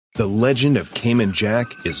The legend of Cayman Jack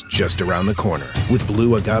is just around the corner. With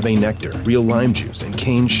blue agave nectar, real lime juice, and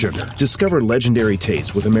cane sugar. Discover legendary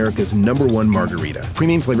taste with America's #1 margarita.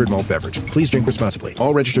 Premium flavored malt beverage. Please drink responsibly.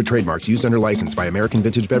 All registered trademarks used under license by American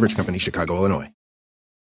Vintage Beverage Company, Chicago, Illinois.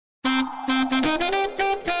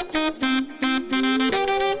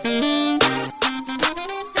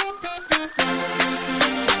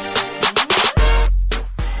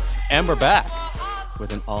 And we're back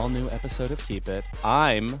with an all-new episode of Keep It.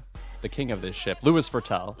 I'm the king of this ship, Louis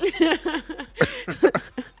Vertel.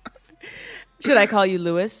 Should I call you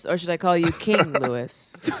Louis or should I call you King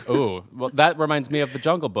Louis? Ooh, well, that reminds me of The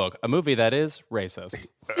Jungle Book, a movie that is racist.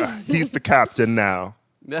 He's the captain now.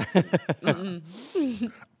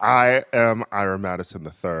 I am Ira Madison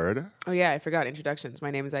III. Oh yeah, I forgot introductions. My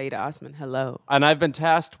name is Aida Osman. Hello. And I've been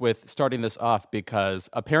tasked with starting this off because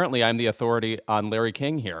apparently I'm the authority on Larry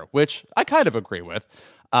King here, which I kind of agree with.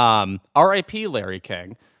 R.I.P. Larry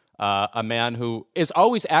King, a man who is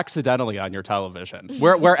always accidentally on your television,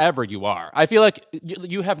 wherever you are. I feel like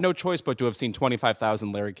you have no choice but to have seen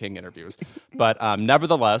 25,000 Larry King interviews. But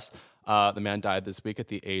nevertheless, the man died this week at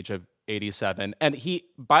the age of 87. And he,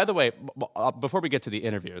 by the way, before we get to the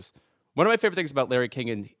interviews, one of my favorite things about Larry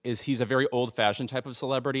King is he's a very old-fashioned type of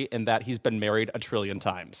celebrity in that he's been married a trillion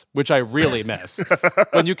times, which I really miss.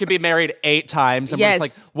 When you can be married 8 times, and we're just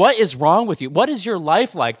like, what is wrong with you? What is your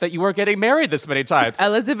life like that you are getting married this many times?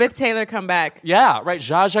 Elizabeth Taylor, come back. Yeah, right.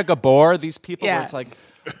 Zsa Zsa Gabor, these people where it's like,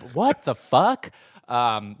 what the fuck?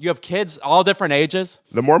 You have kids all different ages.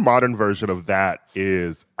 The more modern version of that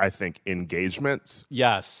is, I think, engagements.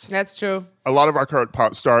 Yes. That's true. A lot of our current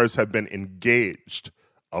pop stars have been engaged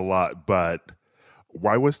a lot, but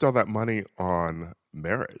why waste all that money on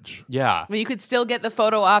marriage? Yeah. Well, you could still get the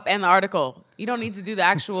photo op and the article. You don't need to do the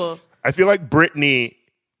actual... I feel like Britney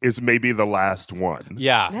is maybe the last one.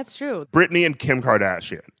 Yeah. That's true. Britney and Kim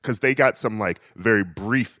Kardashian, because they got some like very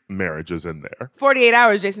brief marriages in there. 48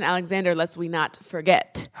 hours, Jason Alexander, lest we not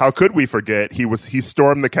forget. How could we forget? He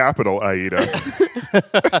stormed the Capitol, Aida.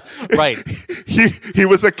 Right. He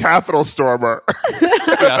was a Capitol stormer.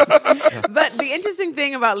 But the interesting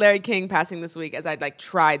thing about Larry King passing this week, as I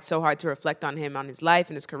tried so hard to reflect on him, on his life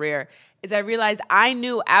and his career, is I realized I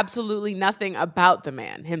knew absolutely nothing about the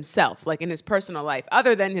man himself, like in his personal life,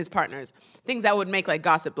 other than his partners, things that would make like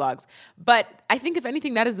gossip blogs. But I think if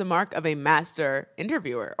anything, that is the mark of a master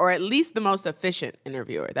interviewer, or at least the most efficient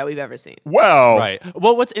interviewer that we've ever seen. Well, right.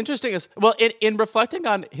 Well, what's interesting is, in reflecting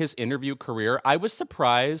on his interview career, I was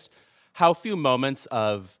surprised how few moments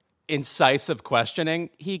of incisive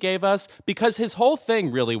questioning he gave us, because his whole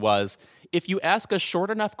thing really was, if you ask a short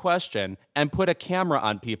enough question and put a camera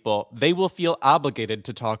on people, they will feel obligated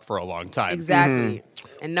to talk for a long time. Exactly.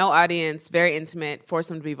 Mm-hmm. And no audience, very intimate, force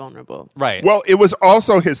them to be vulnerable. Right. Well, it was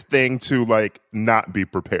also his thing to not be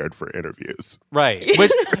prepared for interviews. Right. Again,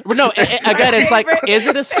 it's like, is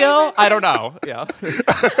it a skill? I don't know. Yeah.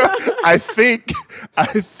 I think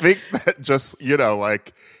that just,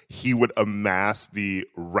 he would amass the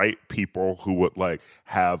right people who would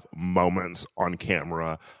have moments on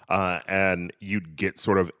camera, and you'd get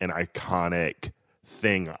sort of an iconic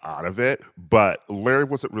thing out of it. But Larry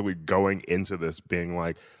wasn't really going into this being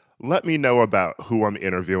like, let me know about who I'm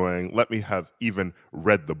interviewing. Let me have even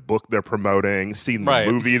read the book they're promoting, seen the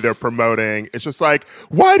movie they're promoting. It's just like,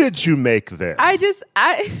 why did you make this?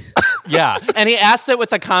 Yeah. And he asks it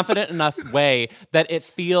with a confident enough way that it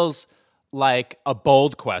feels like a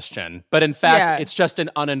bold question, but in fact, it's just an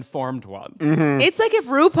uninformed one. Mm-hmm. It's like if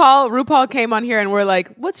RuPaul came on here and we're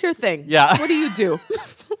like, what's your thing? Yeah. What do you do?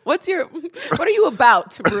 What are you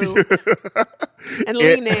about, Ru? And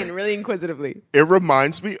lean in really inquisitively. It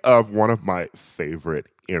reminds me of one of my favorite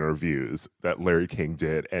interviews that Larry King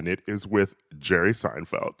did, and it is with Jerry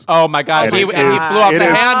Seinfeld. Oh my God, he flew off the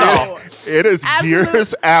handle. It is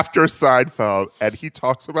years after Seinfeld, and he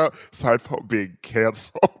talks about Seinfeld being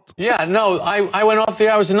canceled. Yeah, no, I went off the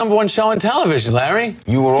air. I was the #1 show on television, Larry.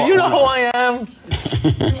 Do you know who I am?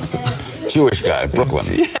 Jewish guy, Brooklyn.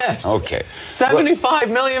 Yes. Okay. 75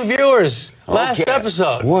 million viewers last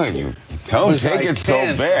episode. Boy, you don't take it so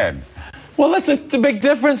bad. Well, that's the big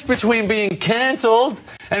difference between being canceled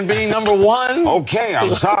and being #1. Okay,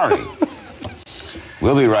 I'm sorry.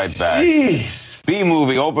 We'll be right back. Jeez.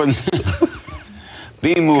 B-movie opens.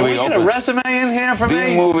 Can we get a resume in here for me?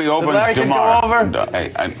 B-movie opens tomorrow.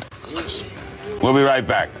 Hey, we'll be right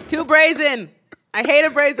back. Too brazen. I hate a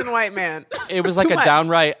brazen white man. It was like a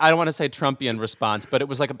downright, I don't want to say Trumpian response, but it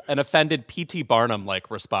was like an offended P.T.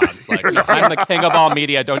 Barnum-like response. Like, I'm the king of all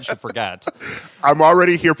media, don't you forget. I'm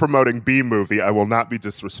already here promoting B-movie. I will not be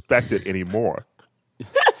disrespected anymore.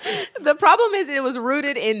 The problem is it was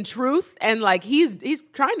rooted in truth, and like he's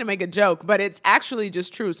trying to make a joke, but it's actually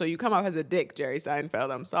just true. So you come off as a dick, Jerry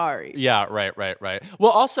Seinfeld. I'm sorry. Yeah, right.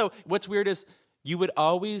 Well, also, what's weird is you would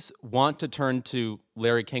always want to turn to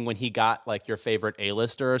Larry King when he got like your favorite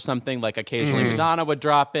A-lister or something. Like occasionally Madonna would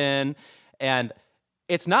drop in, and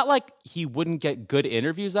it's not like he wouldn't get good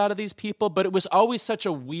interviews out of these people, but it was always such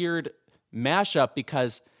a weird mashup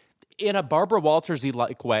because in a Barbara Walters-y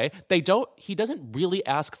like way, he doesn't really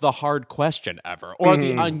ask the hard question ever or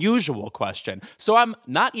the unusual question. So I'm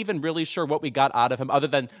not even really sure what we got out of him other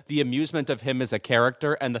than the amusement of him as a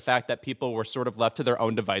character and the fact that people were sort of left to their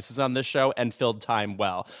own devices on this show and filled time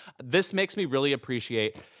well. This makes me really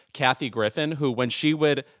appreciate Kathy Griffin, who when she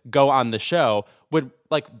would go on the show would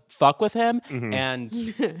like fuck with him, and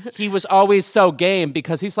he was always so game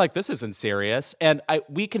because he's like, this isn't serious. And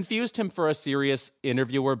we confused him for a serious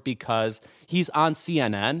interviewer because he's on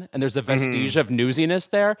CNN and there's a vestige of newsiness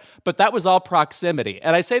there, but that was all proximity.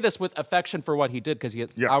 And I say this with affection for what he did because he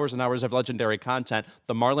has hours and hours of legendary content.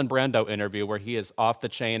 The Marlon Brando interview where he is off the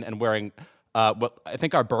chain and wearing what I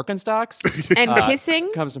think are Birkenstocks and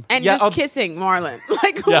kissing kissing Marlon.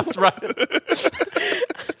 Like, yeah, that's right.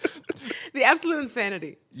 The absolute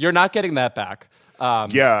insanity. You're not getting that back.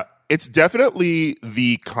 Yeah, it's definitely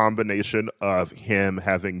the combination of him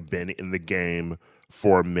having been in the game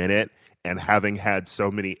for a minute and having had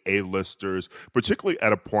so many A-listers, particularly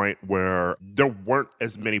at a point where there weren't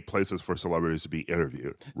as many places for celebrities to be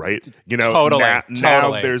interviewed, right? You know, Totally.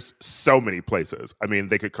 now there's so many places. I mean,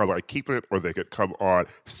 they could come on Keep It, or they could come on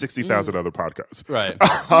 60,000 other podcasts. Right.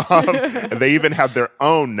 And they even have their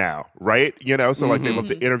own now, right? You know, so like they love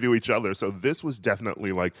to interview each other. So this was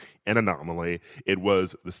definitely like an anomaly. It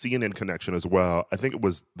was the CNN connection as well. I think it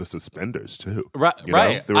was the Suspenders too. Right. You know?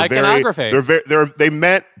 Right. They were Iconography. they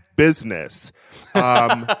meant business.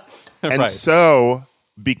 And Right. so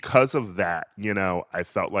because of that, you know, I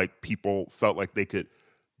felt like people felt like they could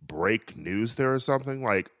break news there or something,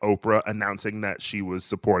 like Oprah announcing that she was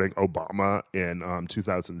supporting Obama in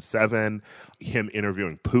 2007, him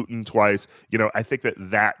interviewing Putin twice. You know, I think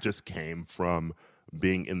that just came from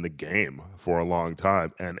being in the game for a long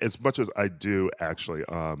time. And as much as I do actually,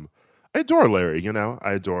 I adore Larry, you know,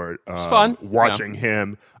 I adored It's fun. watching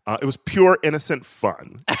him. It was pure innocent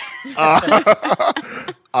fun.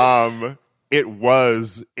 It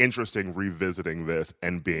was interesting revisiting this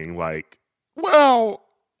and being like, well,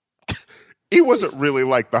 he wasn't really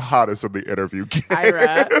like the hottest of the interview game.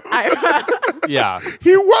 Ira. Yeah.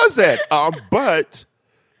 He wasn't. But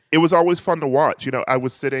it was always fun to watch. You know, I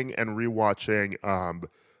was sitting and rewatching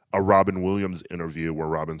a Robin Williams interview where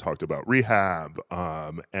Robin talked about rehab.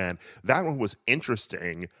 And that one was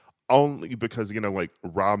interesting only because, you know, like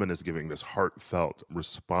Robin is giving this heartfelt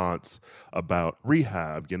response about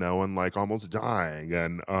rehab, you know, and like almost dying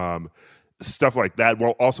and stuff like that,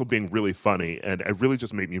 while also being really funny. And it really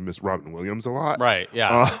just made me miss Robin Williams a lot. Right.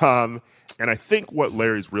 Yeah. And I think what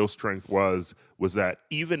Larry's real strength was that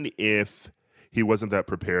even if he wasn't that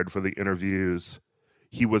prepared for the interviews,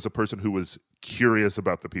 he was a person who was curious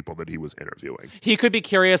about the people that he was interviewing. He could be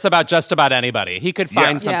curious about just about anybody. He could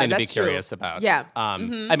find Yeah, something to be that's true. curious about. Yeah.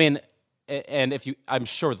 I mean, and I'm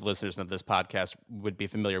sure the listeners of this podcast would be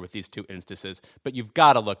familiar with these two instances, but you've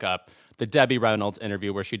got to look up the Debbie Reynolds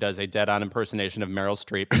interview where she does a dead-on impersonation of Meryl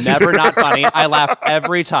Streep. Never not funny. I laugh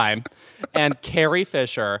every time. And Carrie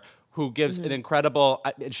Fisher, who gives an incredible,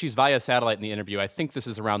 she's via satellite in the interview. I think this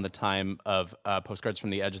is around the time of Postcards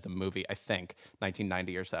from the Edge of the movie, I think,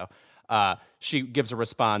 1990 or so. She gives a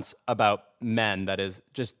response about men that is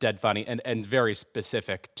just dead funny and very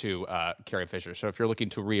specific to Carrie Fisher. So if you're looking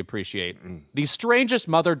to reappreciate the strangest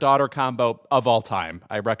mother-daughter combo of all time,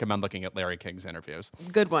 I recommend looking at Larry King's interviews.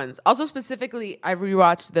 Good ones. Also, specifically, I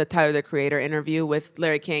rewatched the Tyler, the Creator interview with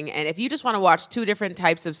Larry King. And if you just want to watch two different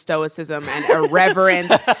types of stoicism and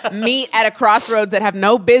irreverence meet at a crossroads that have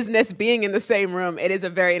no business being in the same room, it is a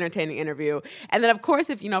very entertaining interview. And then, of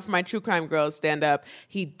course, if you know, for my True Crime Girls stand-up,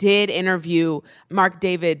 he did interview Mark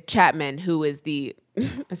David Chapman, who is the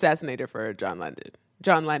assassinator for John Lennon.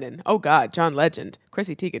 John Lennon. Oh, God, John Legend.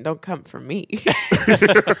 Chrissy Teigen, don't come for me.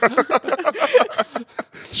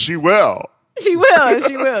 She will. She will.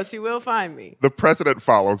 She will. She will find me. The president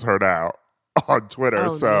follows her now on Twitter,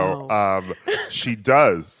 she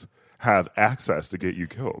does have access to get you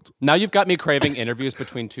killed. Now you've got me craving interviews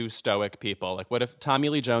between two stoic people. Like, what if Tommy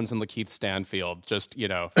Lee Jones and Lakeith Stanfield just, you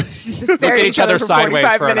know, look at each other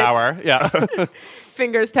sideways for an hour? Yeah.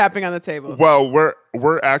 Fingers tapping on the table. Well,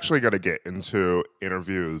 we're actually going to get into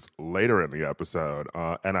interviews later in the episode,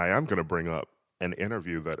 and I am going to bring up an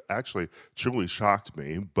interview that actually truly shocked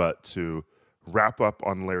me, but to wrap up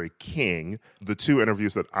on Larry King, the two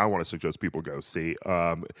interviews that I want to suggest people go see.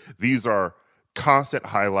 These are constant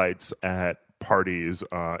highlights at parties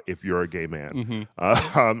if you're a gay man.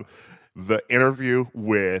 The interview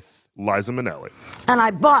with Liza Minnelli. And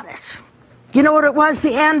I bought it. You know what it was?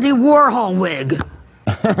 The Andy Warhol wig.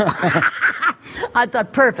 I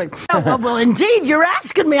thought, perfect. Oh, well, indeed, you're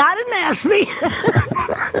asking me. I didn't ask me.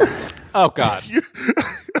 Oh, God.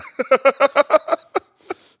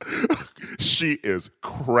 She is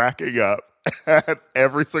cracking up at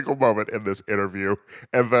every single moment in this interview.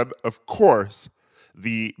 And then, of course,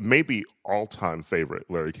 the maybe all-time favorite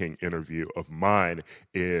Larry King interview of mine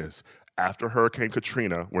is after Hurricane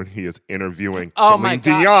Katrina, when he is interviewing Celine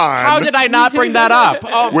Dion. How did I not bring that up?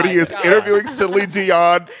 Oh, when he is interviewing Celine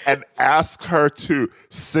Dion and asks her to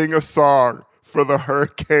sing a song for the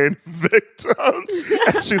hurricane victims.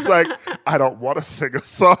 And she's like, I don't want to sing a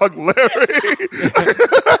song, Larry.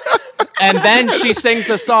 And then she sings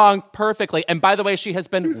a song perfectly. And by the way, she has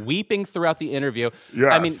been weeping throughout the interview.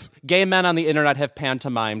 Yes. I mean, gay men on the internet have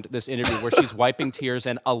pantomimed this interview where she's wiping tears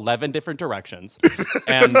in 11 different directions.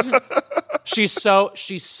 And she's so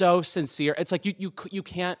sincere. It's like you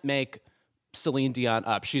can't make Celine Dion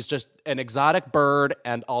up. She's just an exotic bird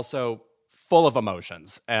and also full of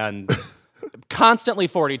emotions. And constantly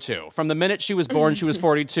 42. From the minute she was born, she was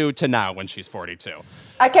 42 to now when she's 42.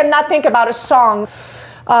 I cannot think about a song.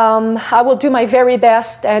 I will do my very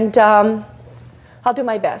best, and I'll do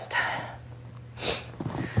my best.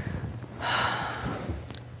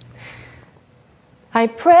 I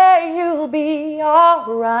pray you'll be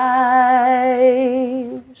all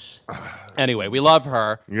right. Anyway, we love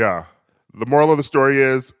her. Yeah. The moral of the story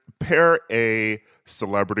is pair a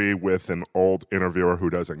celebrity with an old interviewer who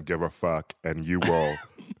doesn't give a fuck, and you will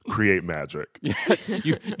create magic.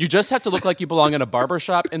 You just have to look like you belong in a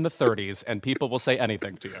barbershop in the 30s, and people will say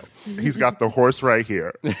anything to you. He's got the horse right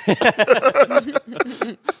here.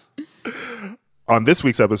 On this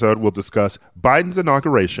week's episode, we'll discuss Biden's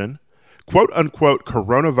inauguration, quote-unquote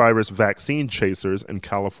coronavirus vaccine chasers and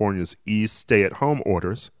California's eased stay-at-home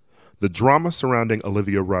orders, the drama surrounding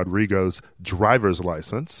Olivia Rodrigo's driver's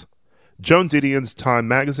license, Joan Didion's Time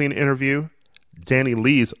magazine interview, Danny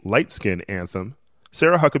Lee's Light Skin anthem,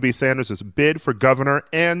 Sarah Huckabee Sanders' bid for governor,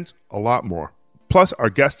 and a lot more. Plus, our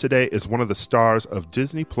guest today is one of the stars of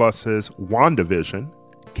Disney Plus's WandaVision,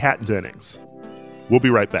 Kat Dennings. We'll be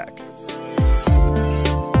right back.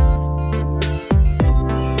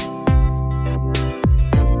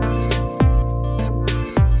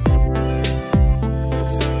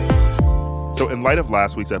 So in light of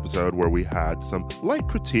last week's episode where we had some light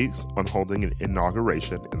critiques on holding an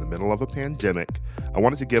inauguration in the middle of a pandemic, I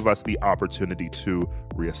wanted to give us the opportunity to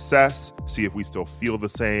reassess, see if we still feel the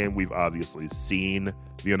same. We've obviously seen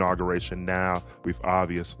the inauguration now. We've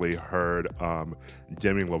obviously heard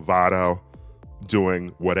Demi Lovato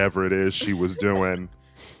doing whatever it is she was doing.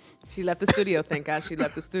 She left the studio, thank God she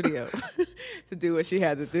left the studio to do what she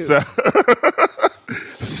had to do.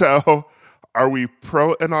 So are we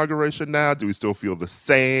pro-inauguration now? Do we still feel the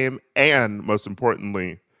same? And most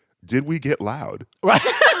importantly, did we get loud?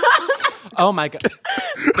 Oh my God.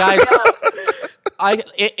 Guys,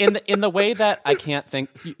 in the way that I can't think,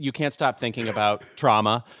 you can't stop thinking about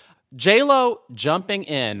trauma, J-Lo jumping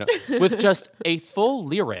in with just a full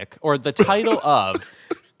lyric or the title of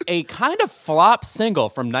a kind of flop single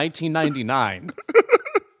from 1999.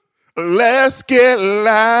 Let's get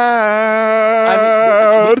loud.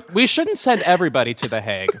 I mean, we shouldn't send everybody to The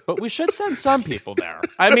Hague, but we should send some people there.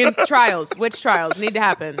 I mean, trials, witch trials need to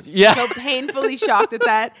happen. Yeah. So painfully shocked at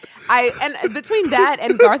that. And between that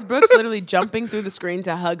and Garth Brooks literally jumping through the screen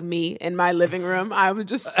to hug me in my living room, I was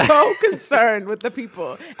just so concerned with the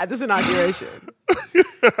people at this inauguration.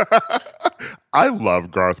 I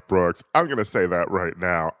love Garth Brooks. I'm going to say that right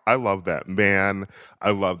now. I love that man.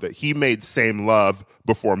 I love that he made Same Love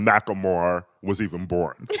before Macklemore was even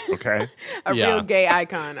born, okay? Real gay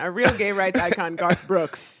icon, a real gay rights icon, Garth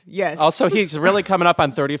Brooks. Yes. Also, he's really coming up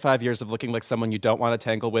on 35 years of looking like someone you don't want to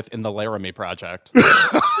tangle with in the Laramie Project.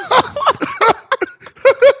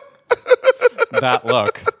 That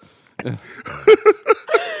look.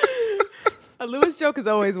 A Lewis joke is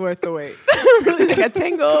always worth the wait. Really, like a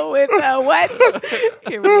tingle with what?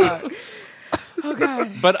 Here we go. Oh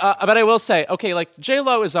God. But I will say, okay, like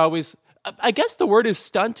J-Lo is always, I guess the word is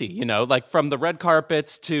stunty, you know, like from the red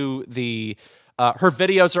carpets to the, her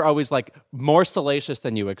videos are always like more salacious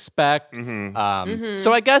than you expect.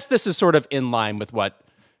 So I guess this is sort of in line with what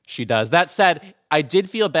she does. That said, I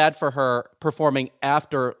did feel bad for her performing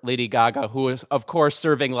after Lady Gaga, who is, of course,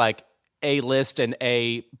 serving like A-list and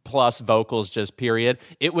A+ vocals, just period.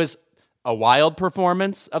 It was a wild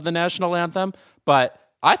performance of the national anthem, but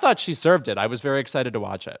I thought she served it. I was very excited to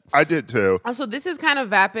watch it. I did too. Also, this is kind of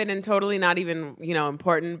vapid and totally not even,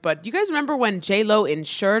 important, but do you guys remember when J-Lo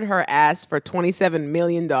insured her ass for $27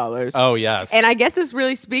 million? Oh, yes. And I guess this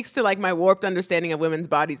really speaks to like my warped understanding of women's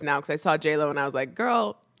bodies now, because I saw J-Lo and I was like,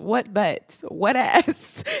 girl, what butts? What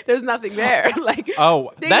ass? There's nothing there.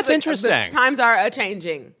 That's interesting. Times are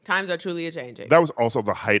a-changing. Times are truly a-changing. That was also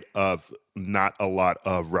the height of not a lot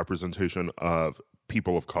of representation of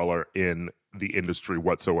people of color in the industry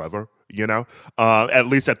whatsoever, at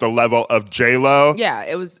least at the level of J-Lo. Yeah,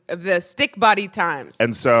 it was the stick body times.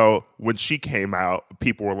 And so when she came out,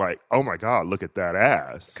 people were like, oh my God, look at that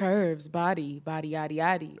ass. Curves, body, yaddy,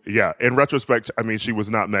 yaddy. Yeah, in retrospect, I mean, she was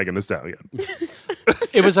not Megan Thee Stallion.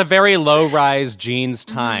 It was a very low-rise jeans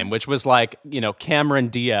time, which was like, Cameron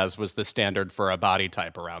Diaz was the standard for a body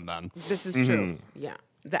type around then. This is true, yeah.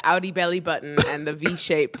 The outie belly button and the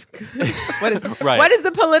V-shaped. What is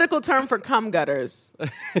the political term for cum gutters?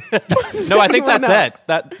 No, I think that's it.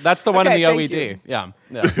 That's the one in the OED. Yeah.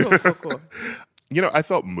 Cool. I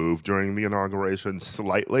felt moved during the inauguration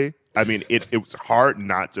slightly. I mean, it was hard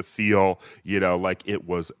not to feel, like it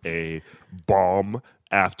was a balm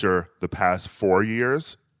after the past 4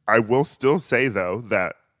 years. I will still say, though,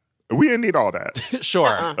 that we didn't need all that.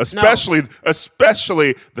 Sure. Especially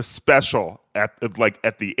the special at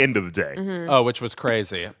the end of the day. Mm-hmm. Oh, which was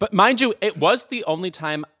crazy. But mind you, it was the only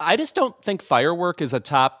time. I just don't think Firework is a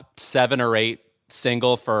top 7 or 8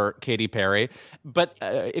 single for Katy Perry. But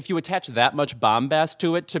if you attach that much bombast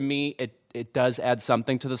to it, to me, it does add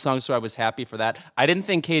something to the song. So I was happy for that. I didn't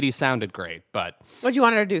think Katy sounded great, but what'd you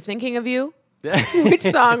want her to do? Thinking of You? Which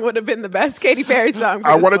song would have been the best Katy Perry song?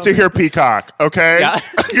 I wanted to hear Peacock, okay? Yeah.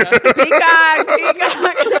 Peacock.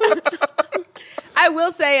 I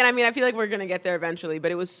will say, and I mean, I feel like we're going to get there eventually,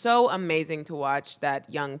 but it was so amazing to watch that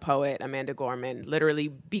young poet, Amanda Gorman, literally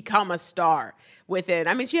become a star within.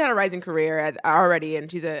 I mean, she had a rising career already,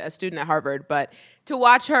 and she's a student at Harvard, but to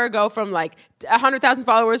watch her go from like 100,000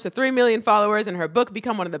 followers to 3 million followers and her book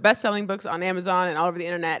become one of the best-selling books on Amazon and all over the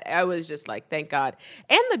internet, I was just like, thank God.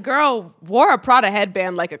 And the girl wore a Prada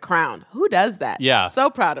headband like a crown. Who does that? Yeah.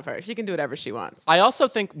 So proud of her. She can do whatever she wants. I also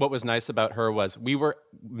think what was nice about her was we were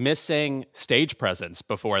missing stage presence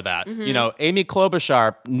before that. Mm-hmm. Amy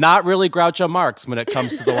Klobuchar, not really Groucho Marx when it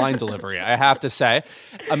comes to the line delivery, I have to say.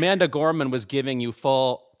 Amanda Gorman was giving you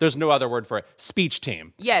full, there's no other word for it, speech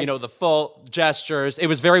team. Yes. The full gestures. It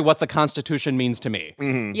was very what the Constitution means to me.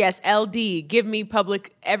 Mm-hmm. Yes, LD, give me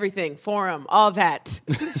public everything, forum, all that.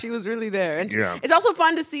 She was really there. And it's also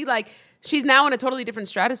fun to see, like, she's now in a totally different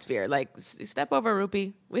stratosphere. Like, step over,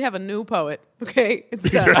 Rupi. We have a new poet, okay? It's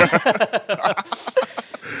done.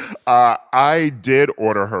 I did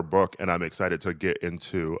order her book, and I'm excited to get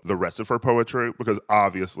into the rest of her poetry because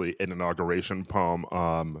obviously an inauguration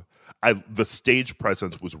poem, the stage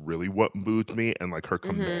presence was really what moved me, and like her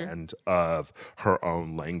command of her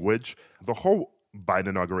own language. The whole Biden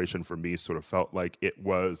inauguration for me sort of felt like it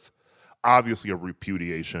was obviously a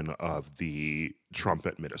repudiation of the Trump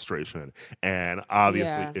administration, and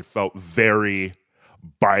obviously it felt very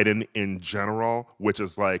Biden in general, which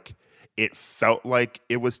is like, it felt like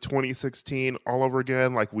it was 2016 all over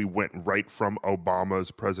again. Like we went right from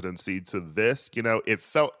Obama's presidency to this, it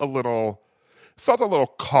felt a little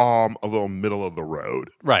calm, a little middle of the road.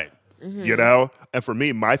 Right. Mm-hmm. And for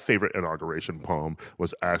me, my favorite inauguration poem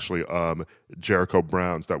was actually Jericho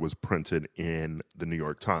Brown's that was printed in the New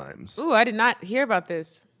York Times. Ooh, I did not hear about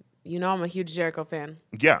this. I'm a huge Jericho fan.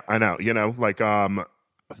 Yeah, I know.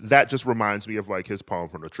 That just reminds me of like his poem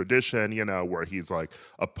from the tradition, where he's like,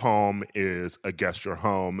 a poem is a gesture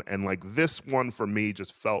home. And like this one for me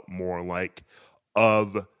just felt more like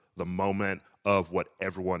of the moment of what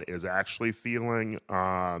everyone is actually feeling.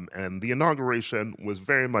 And the inauguration was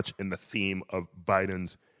very much in the theme of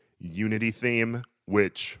Biden's unity theme,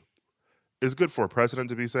 which is good for a president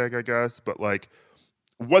to be saying, I guess, but like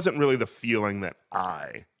wasn't really the feeling that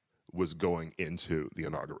I was going into the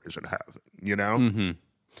inauguration having, Mm-hmm.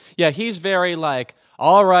 Yeah, he's very like,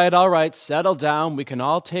 all right, settle down. We can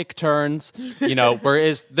all take turns.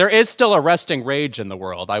 Whereas there is still a resting rage in the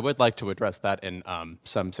world. I would like to address that in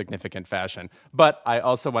some significant fashion. But I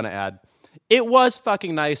also want to add, it was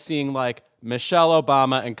fucking nice seeing like Michelle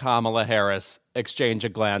Obama and Kamala Harris exchange a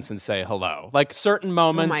glance and say hello. Like certain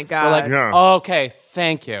moments. Oh my God. We're like, Yeah. okay,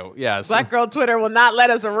 thank you. Yes. Black girl Twitter will not let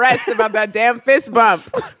us rest about that damn fist bump.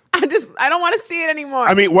 I don't want to see it anymore.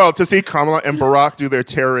 I mean, well, to see Kamala and Barack do their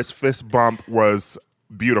terrorist fist bump was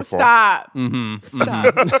beautiful. Stop. Mm-hmm.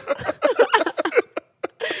 Stop.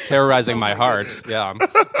 terrorizing my heart. Yeah.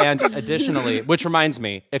 And additionally, which reminds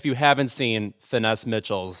me, if you haven't seen Finesse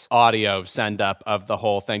Mitchell's audio send up of the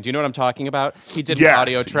whole thing, do you know what I'm talking about? He did an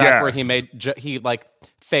audio track where he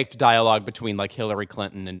faked dialogue between like Hillary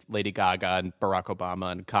Clinton and Lady Gaga and Barack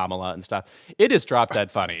Obama and Kamala and stuff. It is drop dead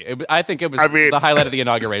funny. I think it was the highlight of the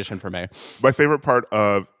inauguration for me. My favorite part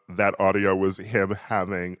of that audio was him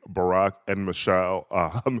having Barack and Michelle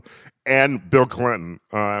and Bill Clinton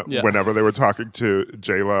whenever they were talking to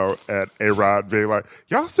J-Lo and A-Rod being like,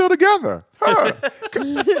 y'all still together? Huh?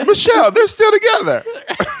 Michelle, they're still together.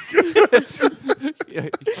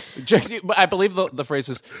 I believe the phrase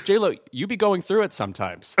is, J-Lo, you be going through it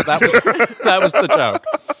sometimes. That was the joke.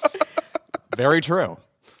 Very true.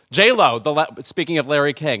 J-Lo, speaking of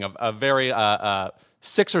Larry King, a very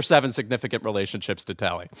 6 or 7 significant relationships to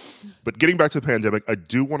tally. But getting back to the pandemic, I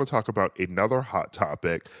do want to talk about another hot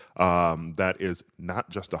topic that is not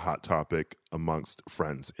just a hot topic amongst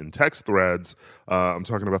friends in text threads. I'm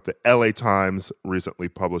talking about the LA Times recently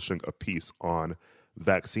publishing a piece on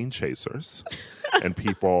vaccine chasers and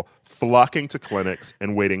people flocking to clinics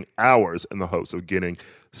and waiting hours in the hopes of getting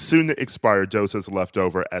soon-to-expire doses left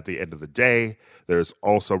over at the end of the day. There's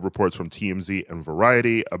also reports from TMZ and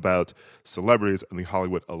Variety about celebrities and the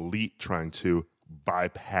Hollywood elite trying to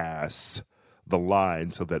bypass the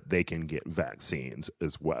line so that they can get vaccines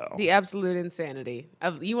as well. The absolute insanity.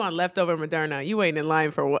 You want leftover Moderna, you waiting in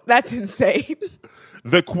line for what? That's insane.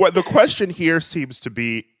 The question here seems to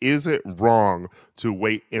be, is it wrong to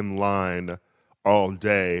wait in line all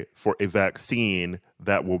day for a vaccine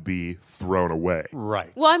that will be thrown away?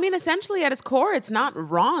 Right. Well, I mean, essentially at its core, it's not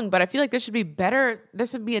wrong, but I feel like there should be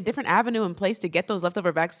a different avenue in place to get those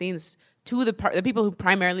leftover vaccines to the people who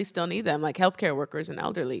primarily still need them, like healthcare workers and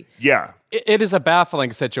elderly. Yeah. It is a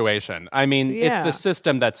baffling situation. I mean, it's the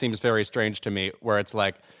system that seems very strange to me, where it's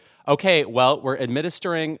like, okay, well, we're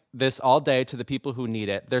administering this all day to the people who need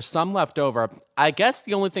it. There's some left over. I guess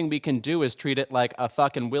the only thing we can do is treat it like a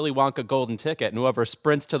fucking Willy Wonka golden ticket, and whoever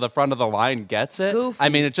sprints to the front of the line gets it. Goofy. I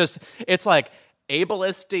mean, it's like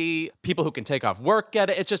ableist-y, people who can take off work get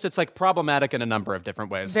it. It's like problematic in a number of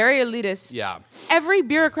different ways. Very elitist. Yeah. Every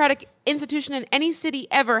bureaucratic institution in any city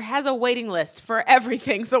ever has a waiting list for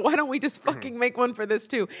everything. So why don't we just fucking make one for this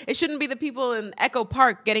too? It shouldn't be the people in Echo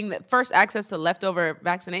Park getting the first access to leftover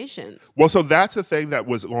vaccinations. Well, so that's the thing that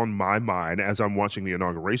was on my mind as I'm watching the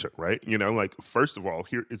inauguration, right? You know, like, first of all,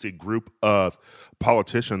 here is a group of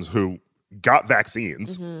politicians who got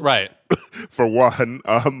vaccines. Mm-hmm. Right. For one,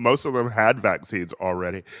 most of them had vaccines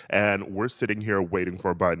already, and we're sitting here waiting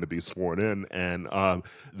for Biden to be sworn in. And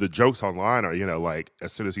the jokes online are, you know, like,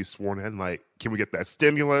 as soon as he's sworn in, like, can we get that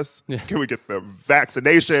stimulus? Yeah. Can we get the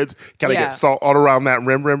vaccinations? Can I get salt all around that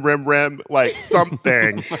rim? Like,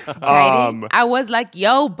 something. I was like,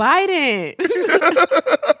 yo, Biden.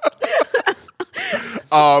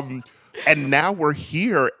 And now we're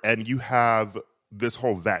here, and you have this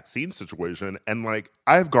whole vaccine situation, and like,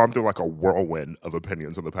 I've gone through like a whirlwind of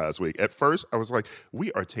opinions in the past week. At first, I was like,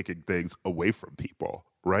 we are taking things away from people,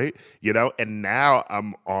 right? You know, and now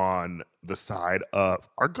I'm on the side of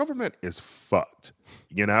our government is fucked,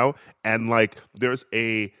 you know? And like, there's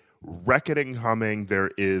a reckoning coming.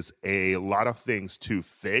 There is a lot of things to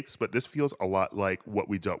fix, but this feels a lot like what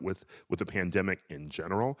we dealt with the pandemic in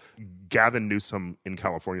general. Gavin Newsom in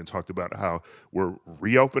California talked about how we're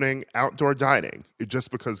reopening outdoor dining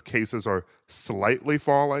just because cases are slightly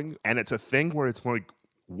falling. And it's a thing where it's like,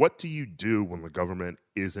 what do you do when the government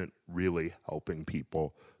isn't really helping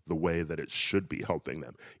people the way that it should be helping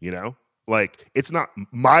them? You know, like, it's not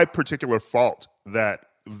my particular fault that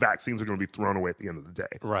vaccines are going to be thrown away at the end of the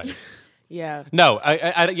day. Right. Yeah. No,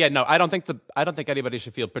 I don't think anybody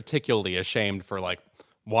should feel particularly ashamed for like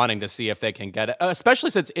wanting to see if they can get it,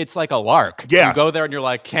 especially since it's like a lark. Yeah. You go there and you're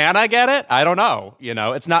like, can I get it? I don't know. You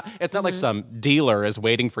know, it's not like some dealer is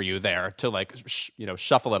waiting for you there to like,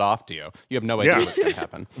 shuffle it off to you. You have no idea what's going to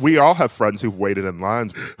happen. We all have friends who've waited in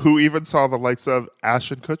lines, who even saw the likes of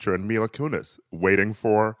Ashton Kutcher and Mila Kunis waiting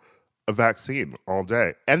for a vaccine all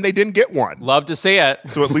day, and they didn't get one. Love to see it.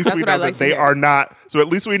 So at least we know that they are not. So at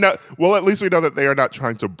least we know. Well, at least we know that they are not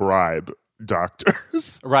trying to bribe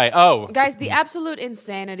doctors. Right. Oh, guys, the absolute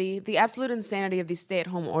insanity of these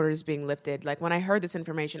stay-at-home orders being lifted. Like, when I heard this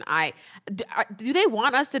information, do they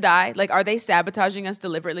want us to die? Like, are they sabotaging us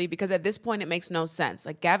deliberately? Because at this point, it makes no sense.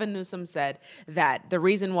 Like, Gavin Newsom said that the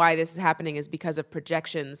reason why this is happening is because of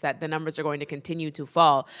projections that the numbers are going to continue to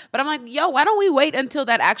fall. But I'm like, yo, why don't we wait until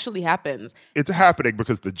that actually happens? It's happening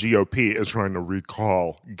because the GOP is trying to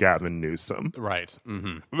recall Gavin Newsom. Right.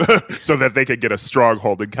 Mm-hmm. So that they could get a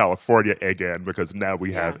stronghold in California again, because now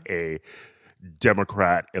we have a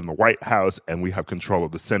Democrat in the White House, and we have control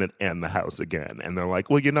of the Senate and the House again. And they're like,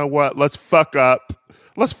 well, you know what? Let's fuck up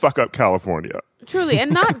California. Truly,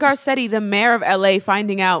 and not Garcetti, the mayor of LA,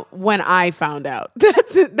 finding out when I found out.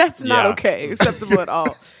 That's not okay, acceptable at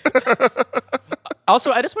all.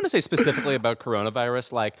 Also, I just want to say specifically about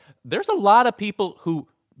coronavirus, like, there's a lot of people who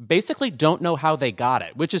basically don't know how they got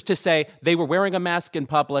it, which is to say they were wearing a mask in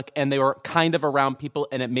public and they were kind of around people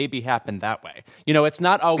and it maybe happened that way. You know, it's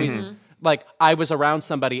not always like I was around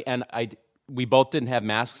somebody and we both didn't have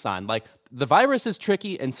masks on. Like, the virus is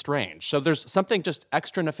tricky and strange. So there's something just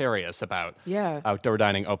extra nefarious about outdoor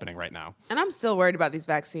dining opening right now. And I'm still worried about these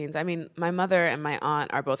vaccines. I mean, my mother and my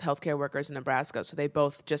aunt are both healthcare workers in Nebraska, so they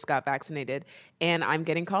both just got vaccinated. And I'm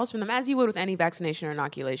getting calls from them, as you would with any vaccination or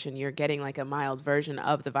inoculation. You're getting like a mild version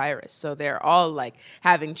of the virus. So they're all like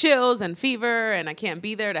having chills and fever, and I can't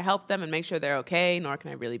be there to help them and make sure they're okay, nor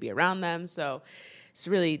can I really be around them. So it's a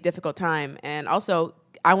really difficult time. And also,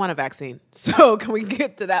 I want a vaccine. So can we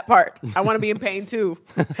get to that part? I want to be in pain too,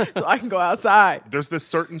 so I can go outside. There's this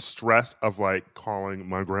certain stress of like calling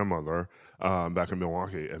my grandmother back in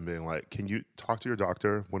Milwaukee and being like, can you talk to your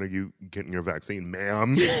doctor? When are you getting your vaccine,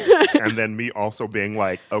 ma'am? And then me also being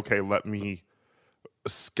like, okay, let me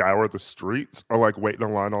scour the streets or like wait in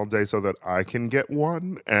a line all day so that I can get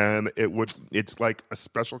one. And it's like a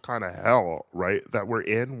special kind of hell, right? That we're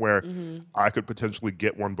in where I could potentially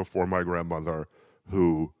get one before my grandmother,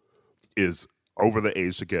 who is over the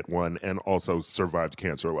age to get one and also survived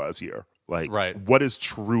cancer last year. Like, what is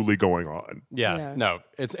truly going on? Yeah. No,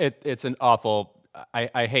 it's an awful,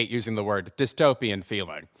 I hate using the word dystopian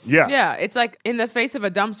feeling. Yeah, it's like in the face of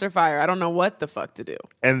a dumpster fire, I don't know what the fuck to do.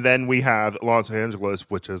 And then we have Los Angeles,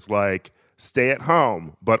 which is like stay at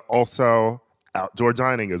home, but also outdoor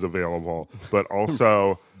dining is available, but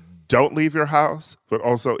also don't leave your house, but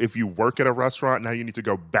also if you work at a restaurant, now you need to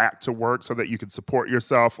go back to work so that you can support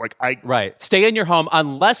yourself. Like stay in your home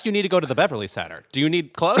unless you need to go to the Beverly Center. Do you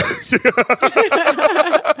need clothes?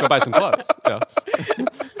 Go buy some clothes.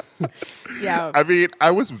 Yeah. I mean,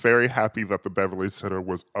 I was very happy that the Beverly Center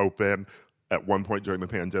was open at one point during the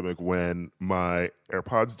pandemic when my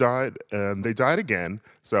AirPods died, and they died again.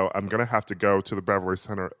 So I'm going to have to go to the Beverly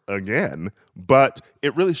Center again, but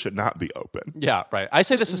it really should not be open. Yeah, right. I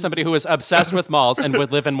say this as somebody who is obsessed with malls and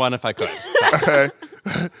would live in one if I could. So.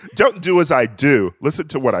 Don't do as I do. Listen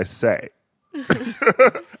to what I say.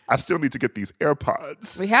 I still need to get these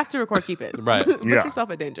AirPods. We have to record Keep It. Right. Put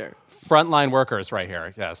yourself in danger. Frontline workers right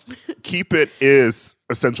here, yes. Keep It is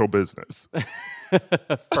essential business.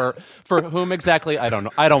 For whom exactly, I don't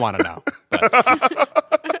know. I don't want to know.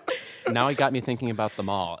 But now it got me thinking about the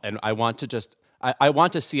mall, and I want to I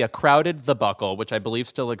want to see a crowded The Buckle, which I believe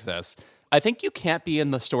still exists. I think you can't be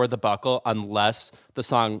in the store The Buckle unless the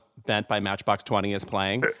song Bent by Matchbox 20 is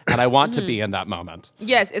playing, and I want to be in that moment.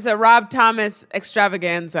 Yes, it's a Rob Thomas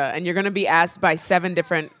extravaganza, and you're going to be asked by 7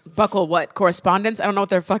 different Buckle correspondents. I don't know what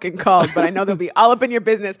they're fucking called, but I know they'll be all up in your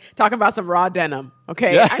business talking about some raw denim.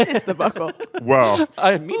 Okay, yeah. I miss The Buckle. Well, me too.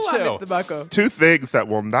 I miss The Buckle. 2 things that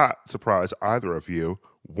will not surprise either of you.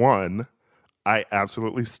 1, I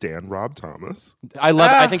absolutely stan Rob Thomas.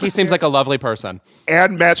 I think he seems like a lovely person.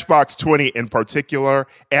 And Matchbox 20 in particular,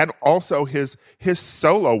 and also his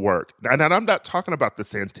solo work. And I'm not talking about the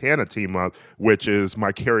Santana team up, which is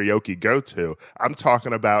my karaoke go-to. I'm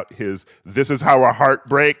talking about his This Is How a Heart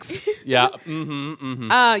Breaks. Yeah.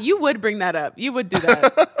 You would bring that up. You would do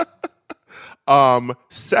that.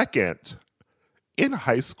 Second, in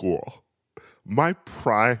high school, my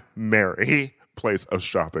primary place of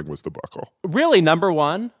shopping was The Buckle. Really, number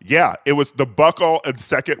one? Yeah, it was The Buckle, and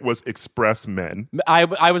second was Express Men.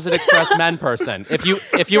 I was an Express Men person. If you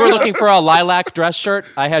were looking for a lilac dress shirt,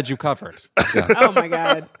 I had you covered. Yeah. Oh my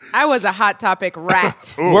God, I was a Hot Topic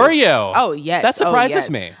rat. Ooh. Were you? Oh yes, that surprises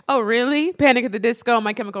me. Oh really? Panic at the Disco,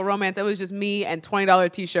 My Chemical Romance. It was just me and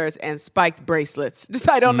 $20 T-shirts and spiked bracelets. Just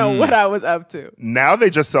I don't know what I was up to. Now they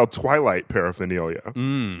just sell Twilight paraphernalia.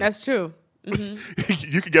 That's true.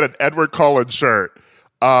 Mm-hmm. You could get an Edward Cullen shirt.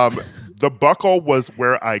 The Buckle was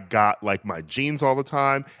where I got like my jeans all the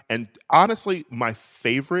time. And honestly, my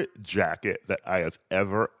favorite jacket that I have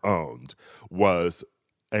ever owned was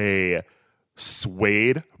a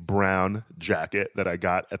suede brown jacket that I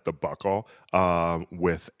got at The Buckle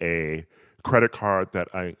with a credit card that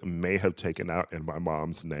I may have taken out in my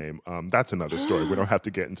mom's name. That's another story. We don't have to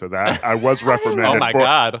get into that. I was reprimanded. Oh my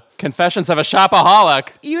God. Confessions of a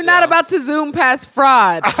shopaholic. You're not about to zoom past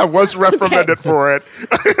fraud. I was reprimanded for it.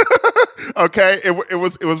 Okay? It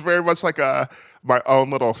was very much like my own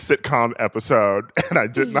little sitcom episode, and I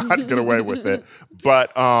did not get away with it.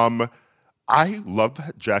 But I loved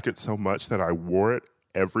that jacket so much that I wore it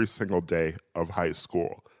every single day of high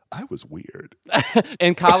school. I was weird.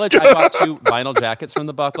 In college, I bought 2 vinyl jackets from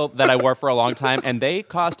The Buckle that I wore for a long time, and they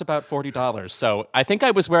cost about $40. So I think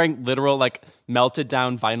I was wearing literal, like, melted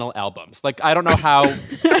down vinyl albums. Like, I don't know how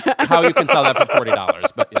you can sell that for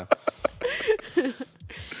 $40, but yeah.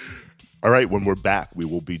 All right, when we're back, we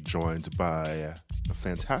will be joined by a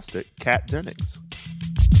fantastic Kat Dennings.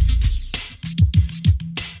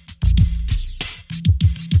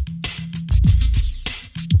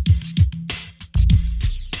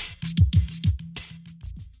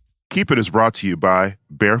 Keep It is brought to you by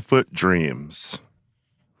Barefoot Dreams.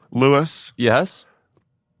 Lewis? Yes?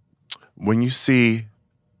 When you see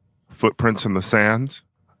footprints in the sand,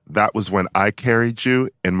 that was when I carried you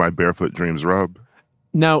in my Barefoot Dreams robe.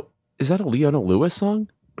 Now, is that a Leona Lewis song?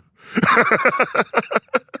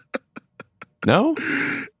 No?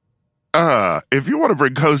 If you want to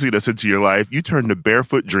bring coziness into your life, you turn to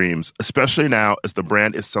Barefoot Dreams, especially now as the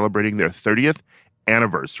brand is celebrating their 30th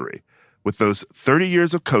anniversary. With those 30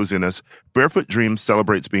 years of coziness, Barefoot Dreams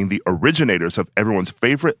celebrates being the originators of everyone's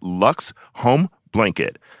favorite luxe home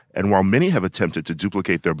blanket. And while many have attempted to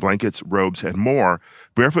duplicate their blankets, robes, and more,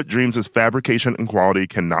 Barefoot Dreams' fabrication and quality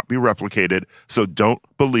cannot be replicated, so don't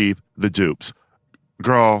believe the dupes.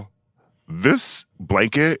 Girl, this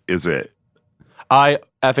blanket is it. I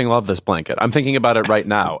effing love this blanket. I'm thinking about it right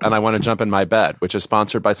now, and I want to jump in my bed, which is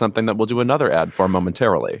sponsored by something that we'll do another ad for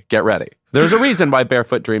momentarily. Get ready. There's a reason why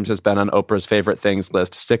Barefoot Dreams has been on Oprah's favorite things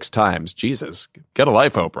list 6 times. Jesus, get a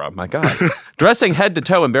life, Oprah. My God. Dressing head to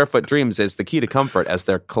toe in Barefoot Dreams is the key to comfort, as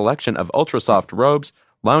their collection of ultra-soft robes,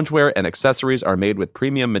 loungewear, and accessories are made with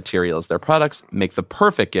premium materials. Their products make the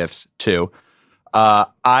perfect gifts, too.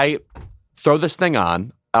 I throw this thing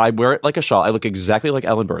on. I wear it like a shawl. I look exactly like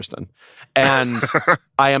Ellen Burstyn. And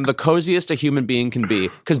I am the coziest a human being can be.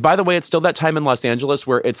 Because, by the way, it's still that time in Los Angeles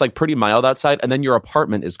where it's like pretty mild outside and then your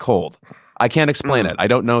apartment is cold. I can't explain it. I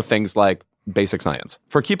don't know things like basic science.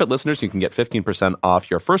 For Keep It listeners, you can get 15% off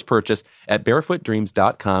your first purchase at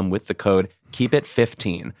barefootdreams.com with the code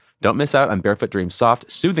KEEPIT15. Don't miss out on Barefoot Dreams soft,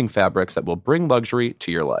 soothing fabrics that will bring luxury to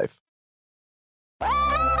your life.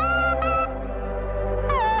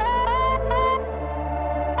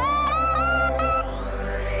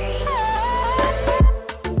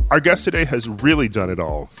 Our guest today has really done it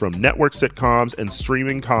all, from network sitcoms and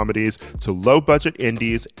streaming comedies to low-budget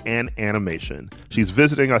indies and animation. She's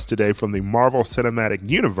visiting us today from the Marvel Cinematic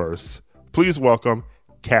Universe. Please welcome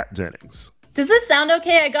Kat Dennings. Does this sound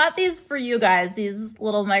okay? I got these for you guys, these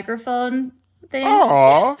little microphone things.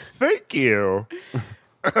 Aw, thank you.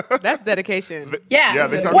 That's dedication. Yeah,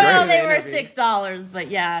 they sound well, great. they were $6,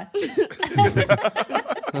 but yeah.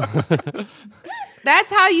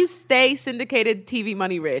 That's how you stay syndicated TV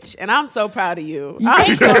money rich, and I'm so proud of you. Thank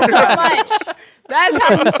you so much. That's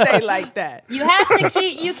how you stay like that. You have to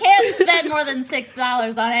you can't spend more than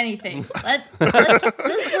 $6 on anything. Let's just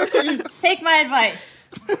listen, take my advice.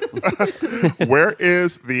 Where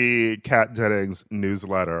is the Kat Dennings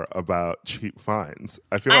newsletter about cheap finds?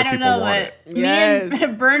 I feel like I don't people know, want but it. me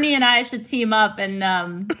and Bernie and I should team up and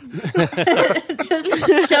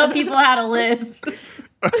just show people how to live.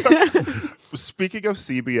 Speaking of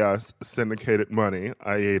CBS syndicated money,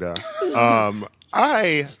 Aida,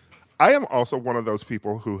 I am also one of those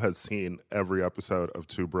people who has seen every episode of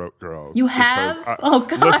Two Broke Girls. You have? Oh,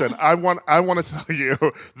 God. Listen, I want to tell you,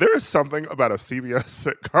 there is something about a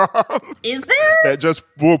CBS sitcom. Is there? That just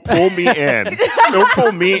will pull me in. It'll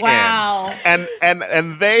pull me in. Wow.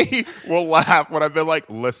 And they will laugh when I've been like,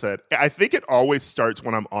 listen, I think it always starts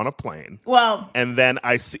when I'm on a plane. Well. And then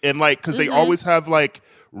I see, and like, because they always have like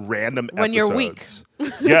random when episodes. You're weak.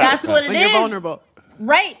 Yes. That's what it when is. You're vulnerable.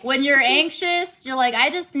 Right. When you're anxious, you're like, I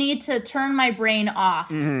just need to turn my brain off.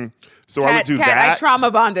 Mm-hmm. So I would do Kat, that.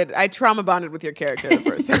 I trauma bonded with your character the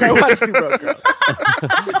first time I watched Two Broke Girls.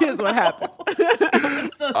 Here's what happened. I'm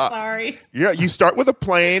so sorry. Yeah, you start with a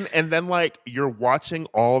plane, and then like you're watching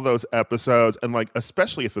all those episodes, and like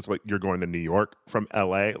especially if it's like you're going to New York from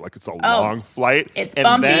LA, like it's a long flight. It's and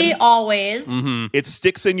bumpy then always. It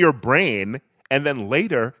sticks in your brain, and then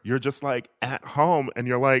later you're just like at home, and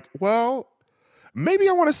you're like, well, maybe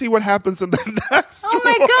I want to see what happens in the next. Oh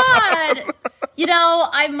my God. You know,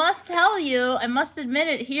 I must tell you, I must admit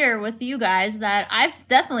it here with you guys that I've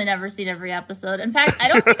definitely never seen every episode. In fact, I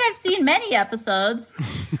don't think I've seen many episodes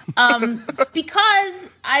because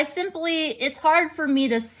it's hard for me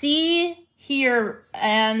to see, hear,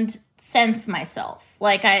 and sense myself.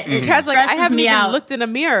 Like it Kat's like, I haven't me even out. looked in a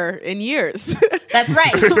mirror in years. That's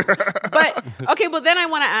right. But okay, well then I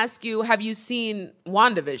want to ask you: have you seen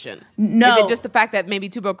WandaVision? No. Is it just the fact that maybe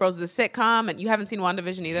Two Broke Girls is a sitcom and you haven't seen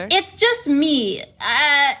WandaVision either? It's just me.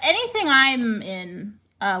 Anything I'm in,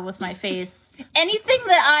 with my face. Anything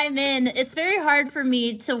that I'm in, it's very hard for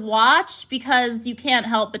me to watch because you can't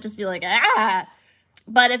help but just be like, ah.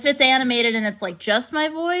 But if it's animated and it's like just my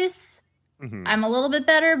voice, I'm a little bit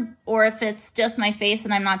better. Or if it's just my face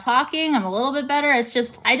and I'm not talking, I'm a little bit better. It's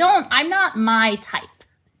just, I'm not my type,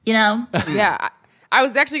 you know? Yeah. I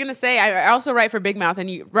was actually going to say, I also write for Big Mouth, and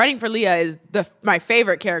writing for Leah is my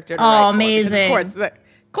favorite character to write for, amazing. Because, of course, the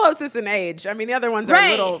closest in age. I mean, the other ones are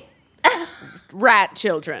little rat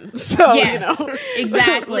children. So,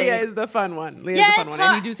 exactly. Leah is the fun one. Leah's the fun one.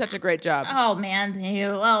 And you do such a great job. Oh, man.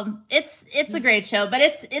 Well, it's a great show, but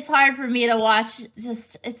it's hard for me to watch.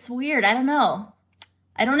 Just, it's weird. I don't know.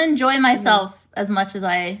 I don't enjoy myself as much as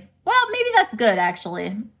well, maybe that's good,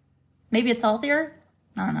 actually. Maybe it's healthier.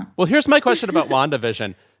 I don't know. Well, here's my question about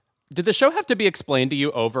WandaVision. Did the show have to be explained to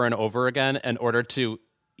you over and over again in order to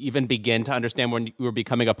even begin to understand when you were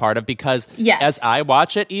becoming a part of? Because as I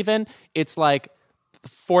watch it, it's like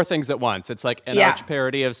 4 things at once. It's like an arch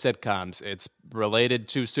parody of sitcoms. It's related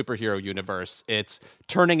to superhero universe. It's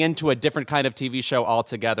turning into a different kind of TV show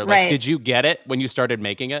altogether. Like, did you get it when you started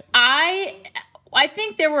making it? I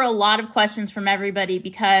think there were a lot of questions from everybody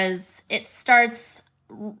because it starts...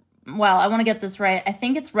 Well, I want to get this right. I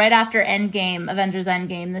think it's right after Endgame, Avengers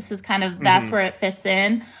Endgame. This is kind of, that's where it fits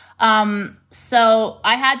in. So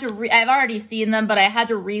I had to, I've already seen them, but I had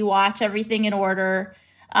to rewatch everything in order.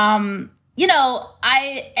 I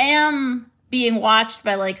am being watched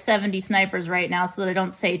by like 70 snipers right now so that I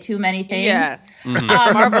don't say too many things. Yeah.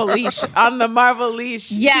 Marvel leash. On the Marvel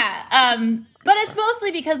leash. Yeah. But it's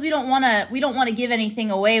mostly because we don't want to give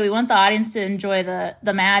anything away. We want the audience to enjoy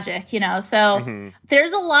the magic, So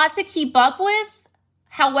there's a lot to keep up with.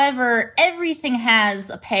 However, everything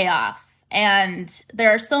has a payoff, and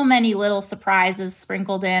there are so many little surprises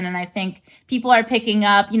sprinkled in. And I think people are picking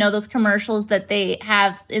up, those commercials that they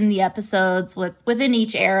have in the episodes within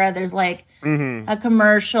each era. There's like a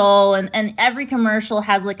commercial, and every commercial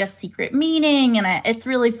has like a secret meaning, and it's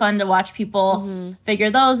really fun to watch people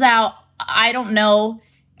figure those out. I don't know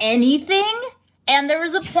anything. And there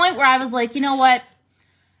was a point where I was like, you know what?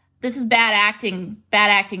 This is bad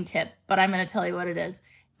acting tip, but I'm going to tell you what it is.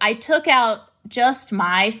 I took out just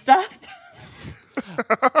my stuff.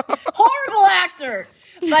 Horrible actor.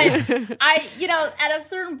 But at a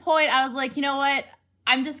certain point, I was like, you know what?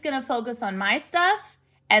 I'm just going to focus on my stuff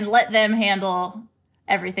and let them handle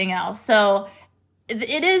everything else. So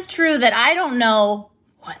it is true that I don't know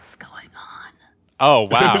what's going on. Oh,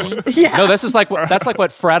 wow. Yeah. No, that's like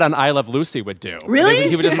what Fred on I Love Lucy would do. Really?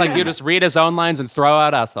 He would just read his own lines and throw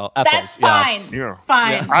out Ethel. That's fine. Yeah.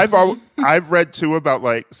 Fine. Yeah. I've read too about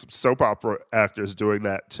like soap opera actors doing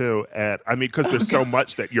that too. And I mean, because there's so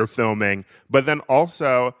much that you're filming, but then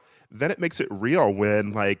it makes it real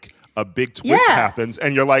when like a big twist happens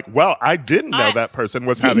and you're like, well, I didn't know that person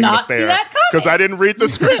was having an affair because I didn't read the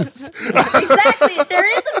scripts. Exactly.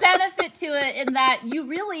 There is a benefit to it in that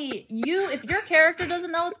if your character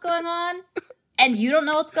doesn't know what's going on and you don't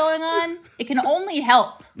know what's going on, it can only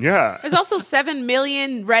help. Yeah. There's also 7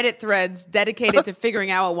 million Reddit threads dedicated to figuring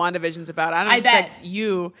out what WandaVision's about. I don't expect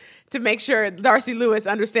you to make sure Darcy Lewis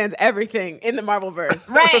understands everything in the Marvelverse.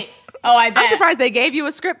 Right. Oh, I bet. I'm surprised they gave you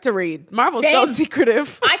a script to read. Marvel's so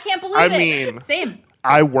secretive. I can't believe it. Same.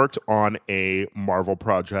 I worked on a Marvel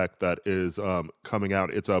project that is coming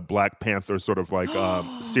out. It's a Black Panther sort of like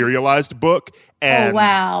serialized book. And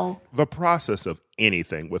the process of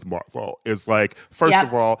anything with Marvel is like, first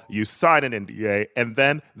of all, you sign an NDA, and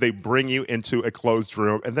then they bring you into a closed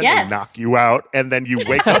room, and then they knock you out, and then you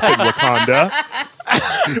wake up in Wakanda.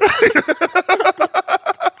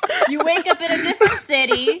 You wake up in a different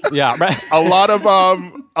city. Yeah, right. A lot of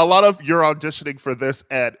you're auditioning for this,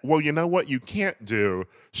 and well, you know what you can't do?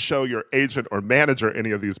 Show your agent or manager any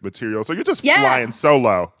of these materials, so you're just flying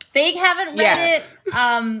solo. They haven't read it.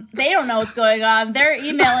 They don't know what's going on. They're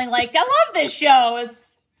emailing like, "I love this show.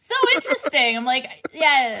 It's so interesting." I'm like,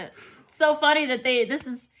 "Yeah, it's so funny that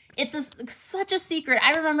it's such a secret."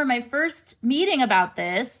 I remember my first meeting about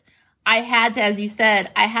this. I had to, as you said,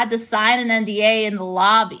 sign an NDA in the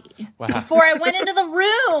lobby before I went into the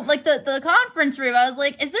room, like the conference room. I was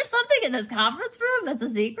like, is there something in this conference room that's a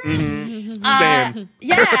secret? Same.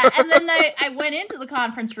 Yeah. And then I went into the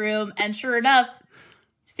conference room, and sure enough,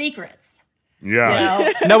 secrets.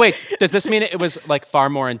 Yeah. No, wait. Does this mean it was like far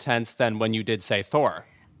more intense than when you did, say, Thor?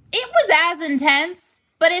 It was as intense,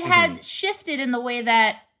 but it had shifted in the way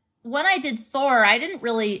that when I did Thor,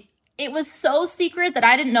 it was so secret that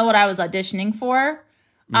I didn't know what I was auditioning for.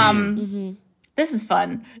 This is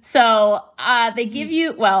fun. So they give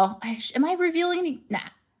you, am I revealing any? Nah,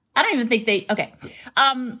 I don't even think okay.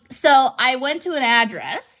 So I went to an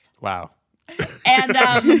address. Wow.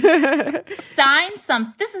 And signed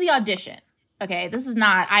some. This is the audition. Okay, this is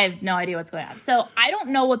not. I have no idea what's going on. So I don't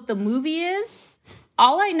know what the movie is.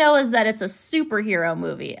 All I know is that it's a superhero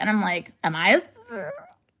movie, and I'm like, am I?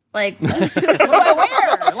 Like, what do I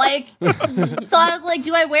wear? Like, so I was like,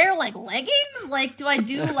 do I wear like leggings? Like, do I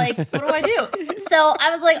do like, what do I do? So I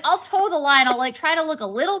was like, I'll toe the line. I'll like try to look a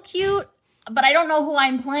little cute, but I don't know who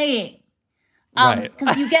I'm playing. Right.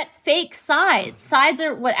 Because you get fake sides. Sides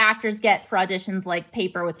are what actors get for auditions, like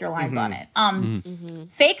paper with your lines on it.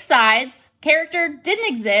 Fake sides. Character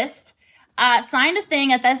didn't exist. Signed a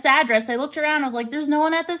thing at this address. I looked around. I was like, there's no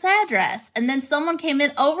one at this address. And then someone came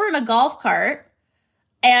in over in a golf cart.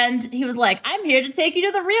 And he was like, I'm here to take you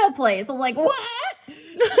to the real place. I was like, what?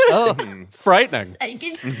 Oh, frightening.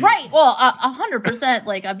 It's right. Well, 100%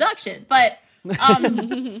 like abduction. But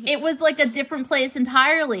it was like a different place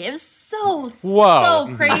entirely. It was so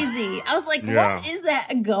crazy. I was like, what is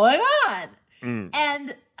that going on?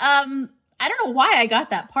 And I don't know why I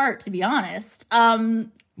got that part, to be honest.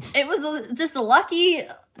 It was just a lucky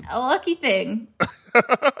thing.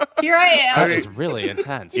 Here I am. That is really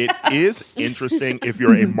intense. It is interesting if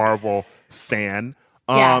you're a Marvel fan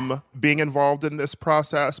being involved in this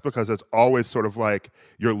process, because it's always sort of like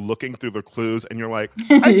you're looking through the clues and you're like,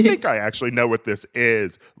 I think I actually know what this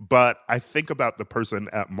is. But I think about the person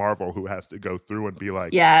at Marvel who has to go through and be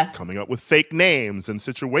like coming up with fake names and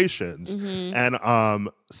situations. And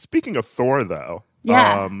speaking of Thor, though,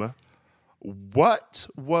 what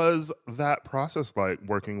was that process like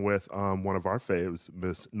working with one of our faves,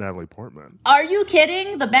 Miss Natalie Portman? Are you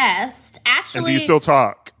kidding? The best. Actually, and do you still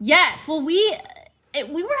talk? Yes. Well, we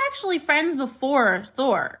were actually friends before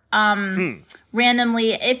Thor.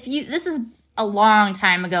 Randomly, this is a long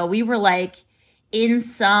time ago. We were like in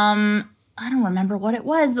some, I don't remember what it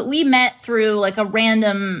was, but we met through like a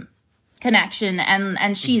random connection,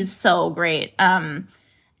 and she's so great. And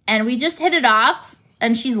we just hit it off.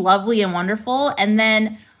 And she's lovely and wonderful. And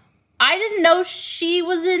then I didn't know she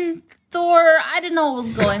was in Thor. I didn't know what was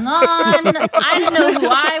going on. I didn't know who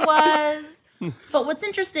I was. But what's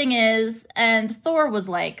interesting is, and Thor was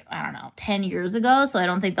like, I don't know, 10 years ago, so I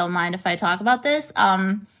don't think they'll mind if I talk about this.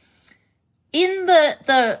 In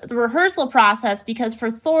the rehearsal process, because for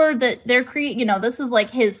Thor, they're this is like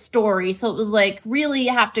his story. So it was like, really you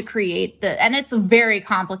have to create and it's very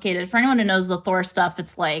complicated. For anyone who knows the Thor stuff,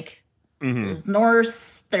 it's like, there's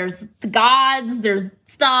Norse, there's the gods, there's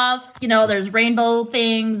stuff, there's rainbow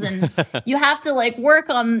things, and you have to like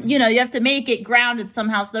work on, you have to make it grounded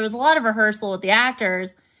somehow. So there was a lot of rehearsal with the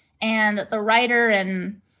actors, and the writer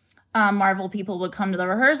and Marvel people would come to the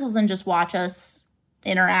rehearsals and just watch us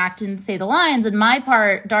interact and say the lines. And my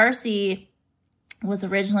part, Darcy, was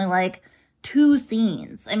originally like 2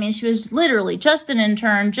 scenes. I mean, she was literally just an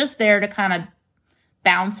intern, just there to kind of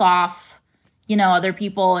bounce off other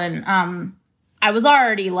people. And I was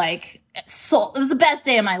already like, it was the best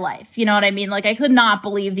day of my life. You know what I mean? Like, I could not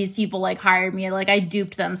believe these people like hired me. Like, I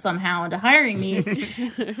duped them somehow into hiring me.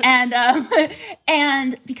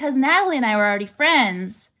 And because Natalie and I were already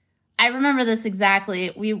friends, I remember this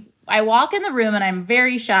exactly. I walk in the room and I'm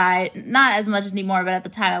very shy, not as much anymore, but at the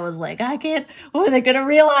time I was like, I can't, what are they going to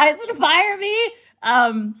realize and fire me?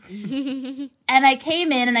 And I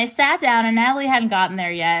came in and I sat down, and Natalie hadn't gotten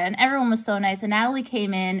there yet, and everyone was so nice. And Natalie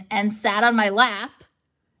came in and sat on my lap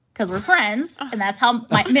because we're friends, and that's how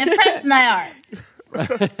my friends and I are.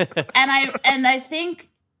 And I think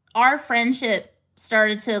our friendship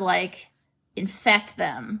started to like infect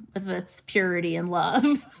them with its purity and love.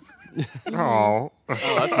 Oh,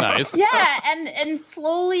 that's nice. Yeah, and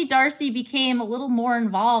slowly Darcy became a little more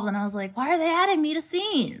involved, and I was like, why are they adding me to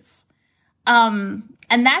scenes?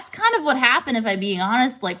 And that's kind of what happened, if I'm being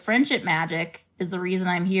honest. Like, friendship magic is the reason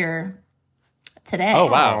I'm here today. Oh,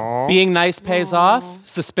 wow. Being nice pays off?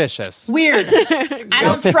 Suspicious. Weird. I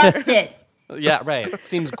don't trust it. Yeah, right. It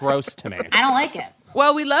seems gross to me. I don't like it.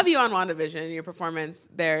 Well, we love you on WandaVision. Your performance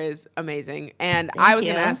there is amazing. And I was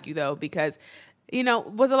going to ask you, though, because,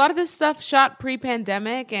 was a lot of this stuff shot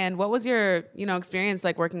pre-pandemic? And what was your, experience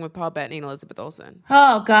like working with Paul Bettany and Elizabeth Olsen?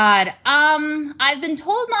 Oh, God. I've been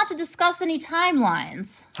told not to discuss any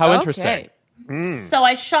timelines. How interesting. So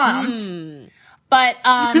I shan't. But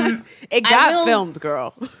it got filmed,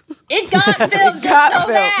 girl. It got filmed. Just know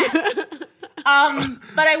that.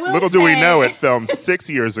 But I will Little do we know, it filmed 6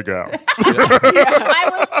 years ago. I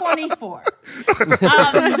was 24.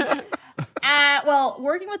 Well,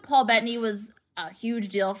 working with Paul Bettany was a huge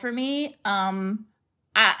deal for me.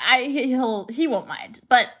 He won't mind,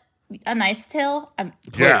 but A Knight's Tale.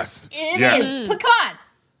 Yes. It is. Come on.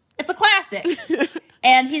 It's a classic.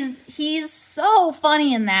 And he's so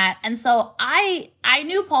funny in that. And so I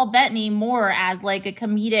knew Paul Bettany more as like a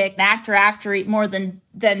comedic actor more than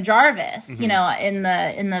Jarvis, you know, in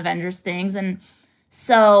the Avengers things. And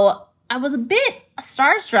so I was a bit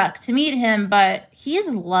starstruck to meet him, but he's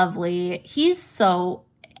lovely. He's so,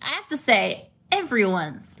 I have to say,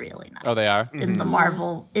 everyone's really nice. Oh, they are? In the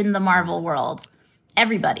Marvel world.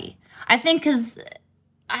 Everybody. I think because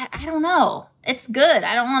I don't know. It's good.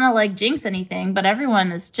 I don't want to like jinx anything, but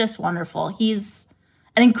everyone is just wonderful. He's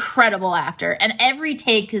an incredible actor, and every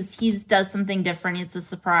take is he does something different. It's a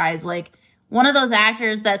surprise. Like one of those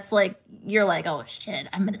actors that's like you're like, oh shit,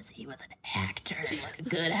 I'm gonna see with an actor, like a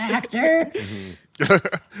good actor.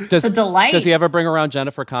 It's a delight. Does he ever bring around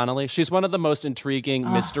Jennifer Connelly? She's one of the most intriguing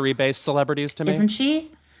mystery-based celebrities to me. Isn't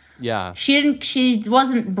she? Yeah. She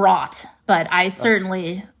wasn't brought, but I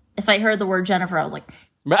certainly, if I heard the word Jennifer, I was like.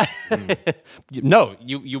 No,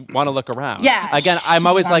 you want to look around. Yeah. Again, I'm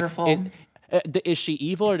always wonderful. like, is she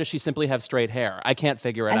evil or does she simply have straight hair? I can't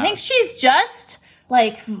figure it out. I think she's just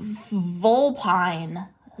like vulpine.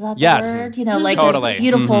 Is that the Yes. word? You know, like Totally. this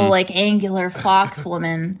beautiful, like angular fox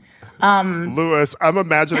woman. Lewis, I'm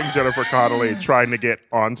imagining Jennifer Connelly trying to get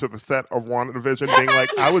onto the set of WandaVision, being like,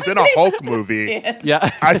 I was in a Hulk movie. Yeah.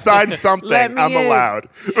 I signed something. I'm allowed.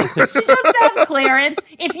 She doesn't have clearance.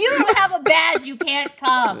 If you don't have a badge, you can't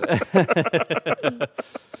come.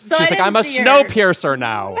 So She's like, I'm a Snowpiercer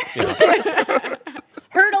now. Yeah.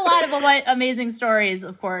 Heard a lot of amazing stories,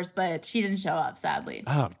 of course, but she didn't show up, sadly.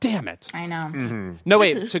 Oh, damn it. I know. No,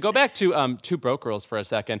 wait, to go back to Two Broke Girls for a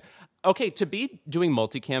second. Okay, to be doing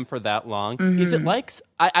multicam for that long, is it like,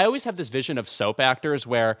 I always have this vision of soap actors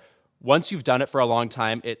where once you've done it for a long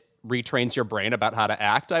time, it retrains your brain about how to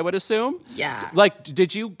act, I would assume. Yeah. Like,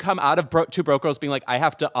 did you come out of Two Broke Girls being like, I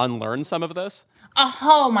have to unlearn some of this?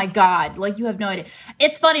 Oh my God. Like, you have no idea.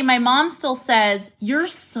 It's funny. My mom still says, you're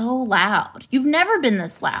so loud. You've never been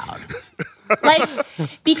this loud. Like,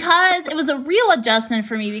 because it was a real adjustment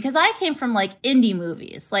for me because I came from like indie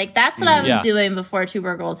movies. Like, that's what I was doing before Two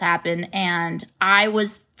Broke Girls happened. And I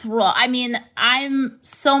was I mean, I'm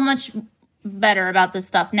so much better about this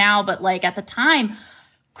stuff now, but like at the time,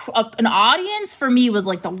 an audience for me was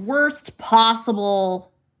like the worst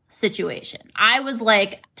possible situation. I was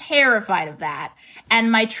like terrified of that.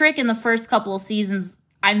 And my trick in the first couple of seasons,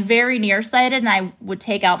 I'm very nearsighted and I would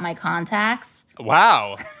take out my contacts.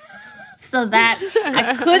 Wow. So that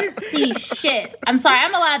I couldn't see shit. I'm sorry,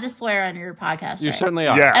 I'm allowed to swear on your podcast, You right? certainly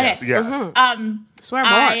are. Yes, Okay. yes. Swear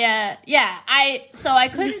more. So I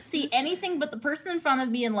couldn't see anything but the person in front of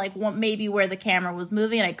me and like maybe where the camera was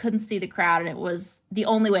moving, and I couldn't see the crowd, and it was the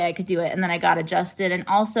only way I could do it. And then I got adjusted, and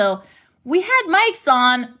also we had mics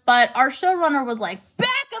on, but our showrunner was like,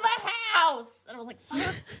 back of the house, and I was like,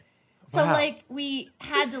 fuck. So, like, we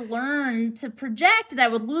had to learn to project, and I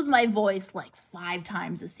would lose my voice, like, 5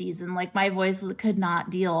 times a season. Like, my voice could not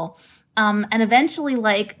deal. And eventually,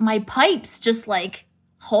 like, my pipes just, like,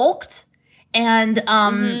 hulked. And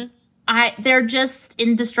they're just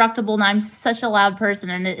indestructible, and I'm such a loud person,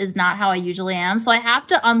 and it is not how I usually am. So I have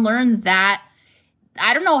to unlearn that.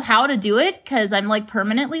 I don't know how to do it, because I'm, like,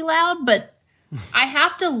 permanently loud, but I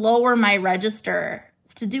have to lower my register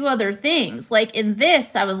to do other things. Like, in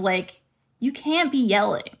this, I was like, you can't be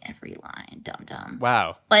yelling every line, dum-dum.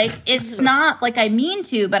 Wow. Like, it's not like I mean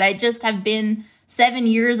to, but I just have been 7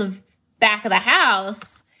 years of back of the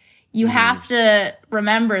house. You have to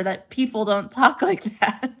remember that people don't talk like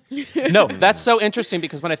that. No, that's so interesting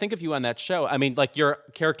because when I think of you on that show, I mean, like, you're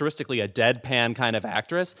characteristically a deadpan kind of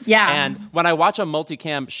actress. Yeah. And when I watch a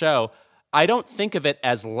multicam show, I don't think of it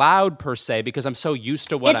as loud per se because I'm so used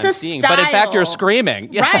to what It's I'm a seeing. But in fact, you're style.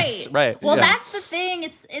 screaming. Yes, right. Well, yeah. that's the thing.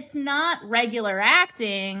 It's not regular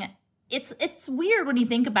acting. It's weird when you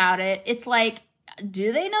think about it. It's like,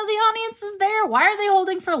 do they know the audience is there? Why are they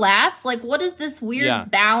holding for laughs? Like, what is this weird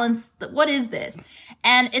balance? What is this?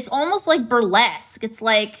 And it's almost like burlesque. It's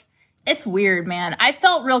like, it's weird, man. I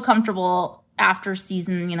felt real comfortable after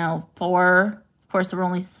season, 4. Of course, there were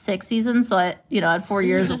only 6 seasons, so I had 4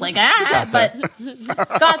 years of like, but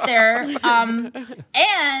got there.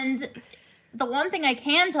 And the one thing I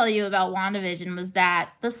can tell you about WandaVision was that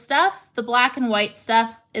the black and white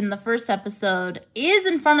stuff in the first episode is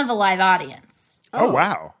in front of a live audience. Oh,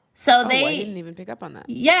 wow. So I they didn't even pick up on that.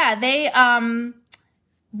 Yeah, they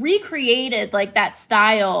recreated like that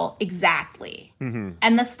style exactly. Mm-hmm.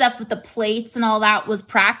 And the stuff with the plates and all that was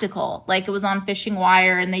practical. Like it was on fishing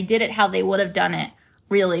wire and they did it how they would have done it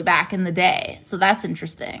really back in the day. So that's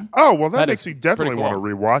interesting. Oh, well, that That makes is me definitely pretty want to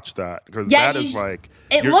cool. rewatch that because Yeah, that is like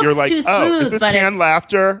it you're looks like, too oh, is smooth, this but canned it's-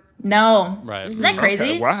 laughter? No. Right. Isn't that crazy?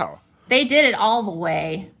 Okay, wow. They did it all the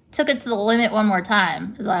way. took it to the limit one more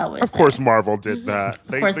time, as I always Of say. course, Marvel did that.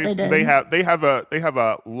 Of course they did. They have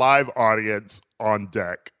a live audience on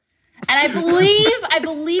deck. And I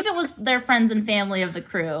believe it was their friends and family of the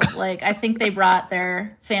crew. Like, I think they brought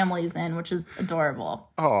their families in, which is adorable.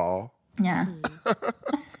 Oh. Yeah.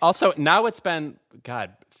 Also, now it's been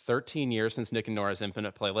 13 years since Nick and Nora's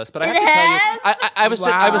Infinite Playlist, but I have It to tell you,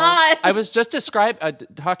 has? I was just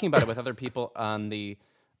talking about it with other people on the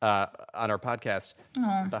on our podcast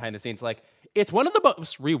behind the scenes. Like, it's one of the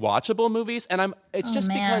most rewatchable movies, and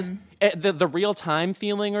because the real time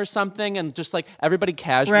feeling or something, and just like everybody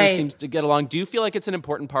casually seems to get along. Do you feel like it's an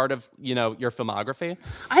important part of your filmography?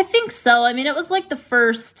 I think so. I mean, it was like the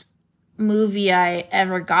first movie I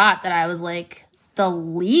ever got that I was like the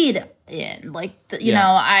lead in. Like, you know,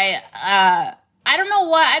 I don't know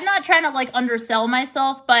why. I'm not trying to like undersell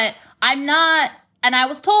myself, but I'm not. And I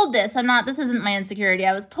was told this. This isn't my insecurity.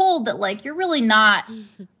 I was told that like you're really not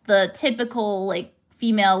the typical like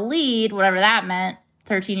female lead, whatever that meant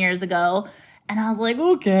 13 years ago. And I was like,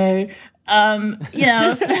 okay. So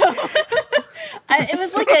it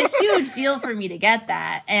was like a huge deal for me to get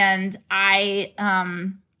that. And I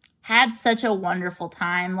had such a wonderful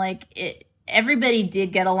time. Like, everybody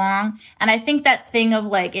did get along. And I think that thing of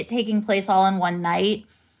like it taking place all in one night,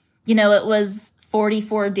 it was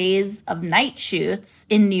 44 days of night shoots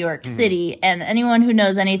in New York City. And anyone who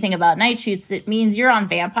knows anything about night shoots, it means you're on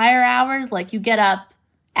vampire hours. Like, you get up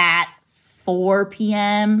at 4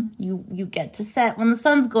 p.m. You get to set when the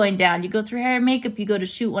sun's going down. You go through hair and makeup. You go to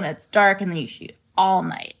shoot when it's dark, and then you shoot all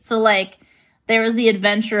night. So, like, there was the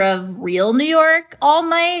adventure of real New York all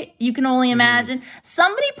night. You can only imagine.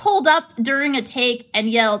 Somebody pulled up during a take and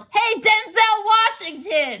yelled, "Hey, Denzel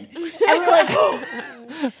Washington!" And we're like,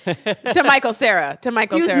 to Michael Cera. He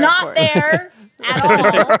was not there at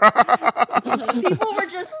all. People were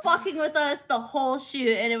just fucking with us the whole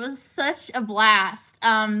shoot, and it was such a blast.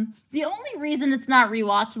 The only reason it's not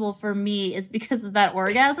rewatchable for me is because of that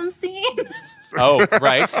orgasm scene. Oh,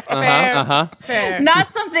 right. Fair. Not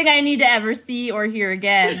something I need to ever see or hear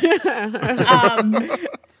again.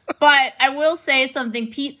 But I will say something.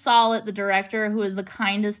 Pete Sollett, the director, who is the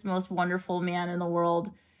kindest, most wonderful man in the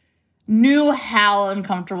world, knew how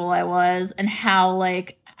uncomfortable I was and how,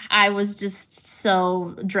 like, I was just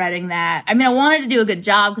so dreading that. I mean, I wanted to do a good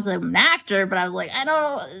job because I'm an actor, but I was like, I don't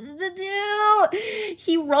know what to do.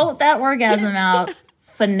 He wrote that orgasm out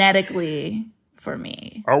phonetically for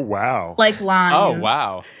me. Oh, wow. Like lines. Oh,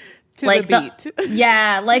 wow. To like the beat.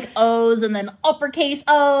 Like O's and then uppercase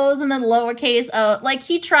O's and then lowercase O. Like,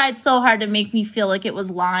 he tried so hard to make me feel like it was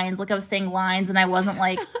lines, like I was saying lines, and I wasn't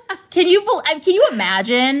like, can you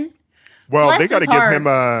imagine? Well, Bless they got to his heart.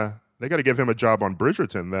 give him a job on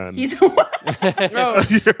Bridgerton then. He's him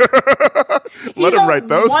write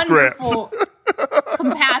those wonderful,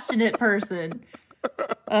 compassionate person.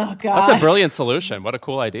 Oh God, that's a brilliant solution. What a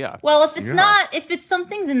cool idea. Well, if it's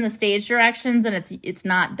something's in the stage directions and it's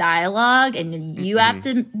not dialogue and you have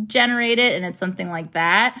to generate it, and it's something like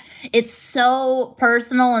that, it's so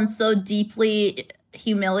personal and so deeply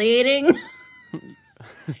humiliating.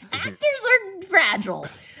 Actors are fragile.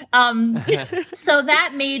 So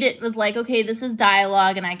that made it was like, okay, this is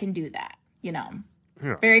dialogue and I can do that.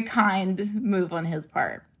 Very kind move on his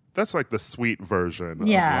part. That's like the sweet version of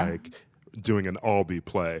like doing an Albee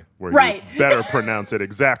play where you better pronounce it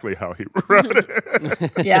exactly how he wrote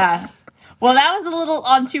it. Yeah. Well, that was a little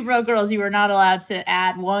on Two Broke Girls. You were not allowed to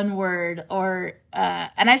add one word or,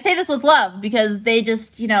 and I say this with love because they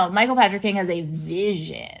just, Michael Patrick King has a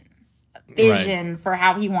vision for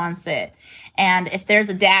how he wants it. And if there's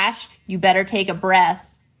a dash, you better take a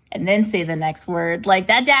breath and then say the next word. Like,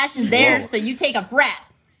 that dash is there, so you take a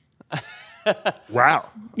breath. Wow.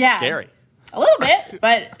 Yeah. Scary. A little bit,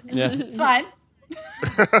 but it's fine.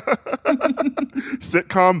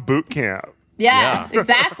 Sitcom boot camp. Yeah,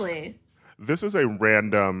 exactly. This is a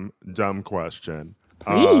random, dumb question.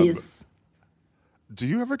 Please. Do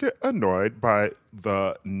you ever get annoyed by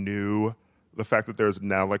the fact that there's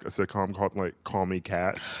now like a sitcom called like Call Me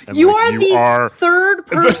Kat? And you like, are the third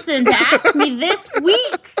person to ask me this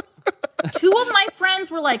week. Two of my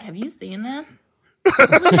friends were like, "Have you seen this?"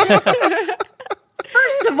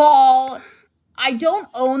 First of all, I don't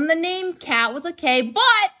own the name Cat with a K, but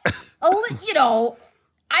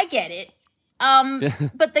I get it.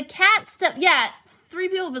 But the cat stuff, 3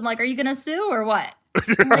 people have been like, "Are you gonna sue or what?"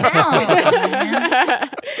 I'm like,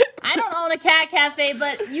 I don't own a cat cafe,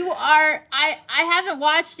 but you are. I haven't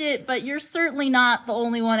watched it, but you're certainly not the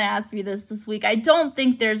only one to ask me this week. I don't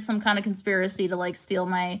think there's some kind of conspiracy to like steal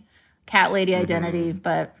my cat lady identity,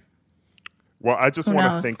 but well, I just want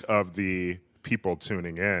to think of the people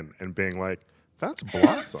tuning in and being like, That's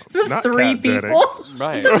Blossom. So not three Kat people. Dennings.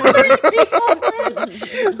 Right.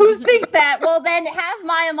 Who think that? Well, then have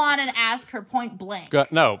Maya on and ask her point blank.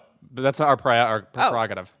 No, but that's our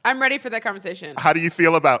prerogative. I'm ready for that conversation. How do you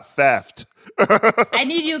feel about theft? I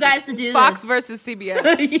need you guys to do Fox this. versus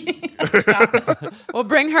CBS. We'll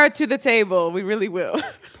bring her to the table. We really will.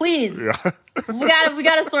 Please. We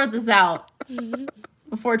gotta sort this out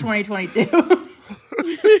before 2022.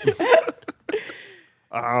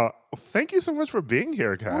 Thank you so much for being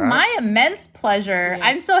here, Kat. My immense pleasure. Yes.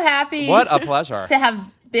 I'm so happy. What a pleasure. to have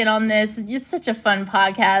been on this. It's such a fun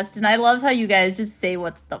podcast, and I love how you guys just say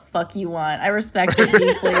what the fuck you want. I respect it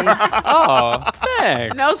deeply. Oh,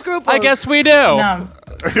 thanks. No scruples. I guess we do. No,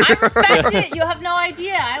 I respect it. You have no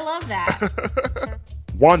idea. I love that.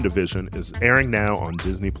 WandaVision is airing now on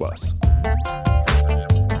Disney Plus.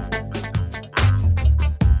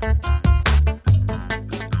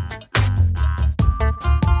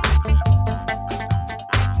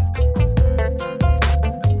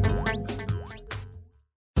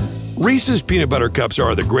 Reese's peanut butter cups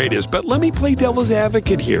are the greatest, but let me play devil's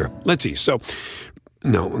advocate here. Let's see. So,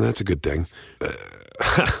 no, that's a good thing.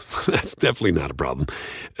 That's definitely not a problem.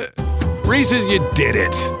 Reese's, you did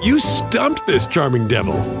it. You stumped this charming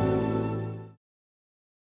devil.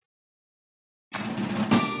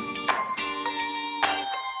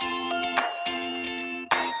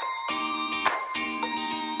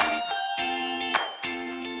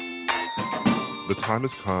 The time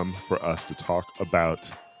has come for us to talk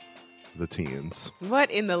about the teens.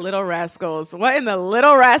 What in the Little Rascals? What in the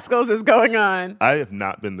Little Rascals is going on? I have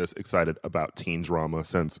not been this excited about teen drama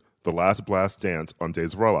since The Last Blast Dance on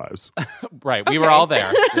Days of Our Lives. Right. We were all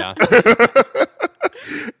there. Yeah.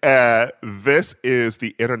 This is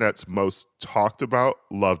the internet's most talked about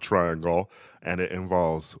love triangle, and it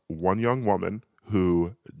involves one young woman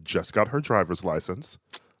who just got her driver's license,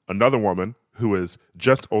 another woman who is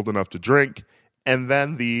just old enough to drink, and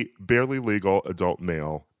then the barely legal adult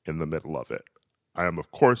male in the middle of it. I am, of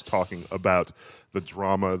course, talking about the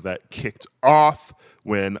drama that kicked off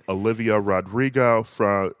when Olivia Rodrigo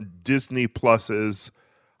from Disney Plus's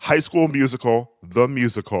High School Musical,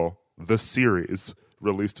 the series,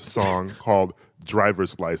 released a song called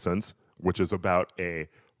Driver's License, which is about a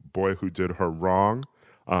boy who did her wrong,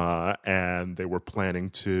 and they were planning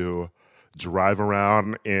to drive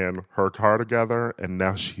around in her car together, and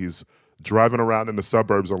now she's driving around in the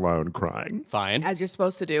suburbs alone crying. Fine. As you're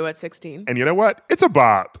supposed to do at 16. And you know what? It's a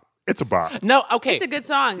bop. It's a bop. No, okay. It's a good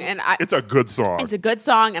song. It's a good song. It's a good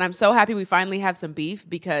song, and I'm so happy we finally have some beef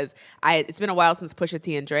because it's been a while since Pusha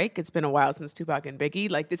T and Drake. It's been a while since Tupac and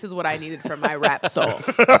Biggie. Like, this is what I needed for my rap soul.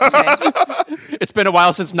 Okay? It's been a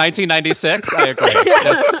while since 1996. I agree.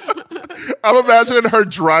 Yes. I'm imagining her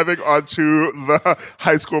driving onto the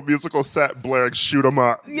High School Musical set blaring Shoot 'Em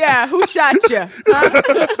Up. Yeah, who shot you?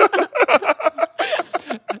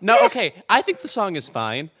 No, okay. I think the song is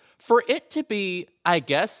fine. For it to be, I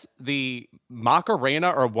guess, the Macarena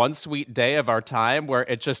or One Sweet Day of our time, where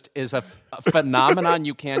it just is a phenomenon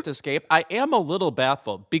you can't escape, I am a little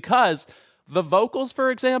baffled because the vocals,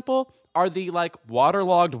 for example, are the like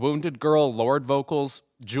waterlogged Wounded Girl Lorde vocals,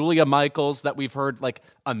 Julia Michaels that we've heard like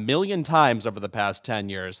a million times over the past 10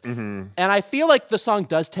 years. Mm-hmm. And I feel like the song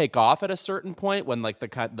does take off at a certain point when like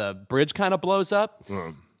the bridge kind of blows up.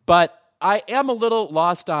 But I am a little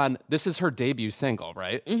lost on, this is her debut single,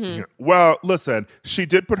 right? Mm-hmm. Yeah. Well, listen, she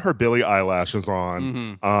did put her Billie eyelashes on.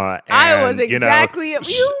 Mm-hmm. And, I was exactly...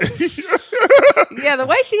 Yeah, the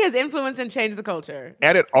way she has influenced and changed the culture.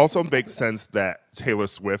 And it also makes sense that Taylor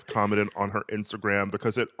Swift commented on her Instagram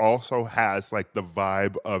because it also has like the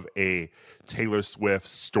vibe of a Taylor Swift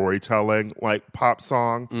storytelling like pop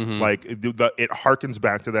song. Mm-hmm. Like it harkens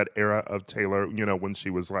back to that era of Taylor, you know, when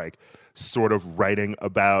she was like sort of writing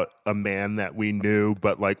about a man that we knew,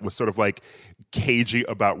 but like was sort of like cagey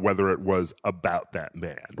about whether it was about that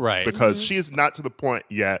man. Right. Because she's not to the point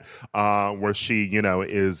yet where she, you know,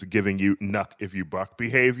 is giving you knuck if you buck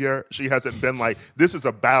behavior. She hasn't been like, this is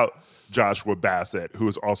about Joshua Bassett, who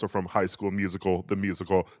is also from High School Musical,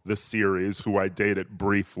 the series, who I dated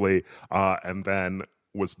briefly and then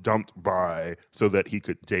was dumped by so that he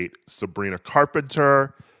could date Sabrina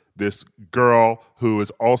Carpenter, this girl who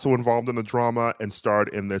is also involved in the drama and starred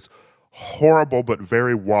in this horrible but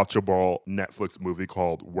very watchable Netflix movie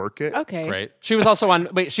called Work It. Okay. Great. She was also on,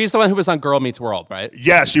 she's the one who was on Girl Meets World, right?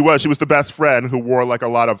 Yeah, she was. She was the best friend who wore like a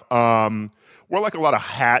lot of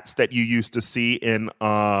hats that you used to see in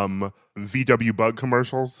VW Bug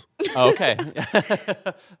commercials. Okay.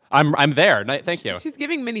 I'm there. Thank you. She's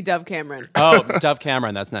giving mini Dove Cameron. Oh, Dove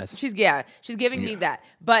Cameron. That's nice. She's giving me that.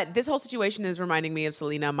 But this whole situation is reminding me of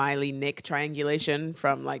Selena, Miley, Nick triangulation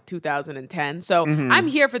from like 2010. So I'm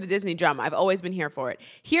here for the Disney drama. I've always been here for it.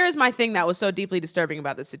 Here's my thing that was so deeply disturbing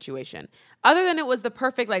about this situation. Other than it was the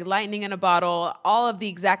perfect like lightning in a bottle, all of the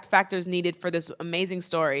exact factors needed for this amazing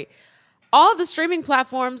story. All of the streaming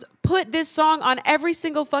platforms put this song on every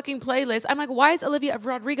single fucking playlist. I'm like, why is Olivia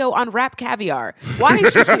Rodrigo on Rap Caviar? Why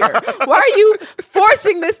is she here? Why are you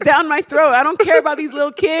forcing this down my throat? I don't care about these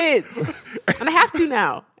little kids. And I have to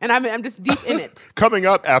now. And I'm just deep in it. Coming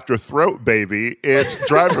up after Throat Baby, it's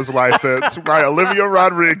Driver's License by Olivia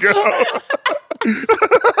Rodrigo.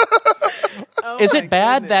 Is it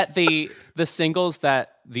bad that the singles that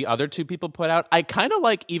the other two people put out, I kind of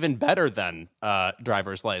like even better than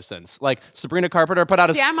Driver's License? Like Sabrina Carpenter put out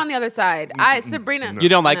See, I'm on the other side. Sabrina. You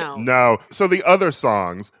don't like it? No. So the other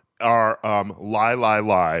songs are Lie, Lie,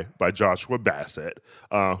 Lie by Joshua Bassett,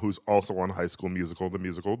 who's also on High School Musical,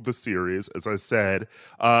 the series, as I said.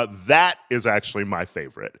 That is actually my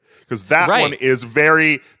favorite because that one is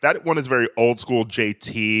very old school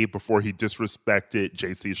JT before he disrespected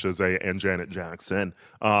JC Chasez and Janet Jackson.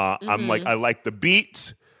 I'm like, I like the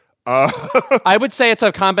beat. I would say it's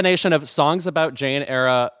a combination of songs about Jane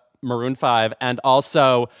era Maroon 5 and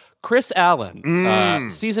also Chris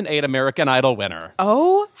Allen, season 8 American Idol winner.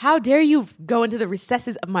 Oh, how dare you go into the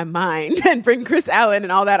recesses of my mind and bring Chris Allen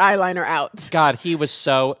and all that eyeliner out. God, he was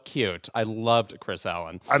so cute. I loved Chris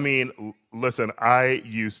Allen. I mean, listen, I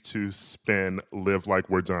used to spin Live Like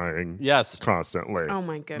We're Dying constantly. Oh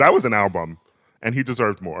my goodness. That was an album, and he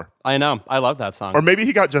deserved more. I know. I love that song. Or maybe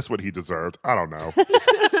he got just what he deserved. I don't know.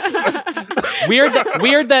 Weird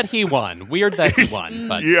that he won.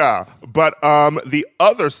 But yeah. But the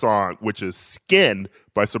other song, which is Skin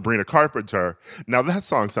by Sabrina Carpenter, now that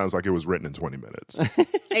song sounds like it was written in 20 minutes.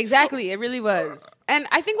 Exactly. It really was. And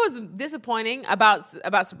I think what's disappointing about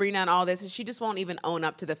Sabrina and all this is she just won't even own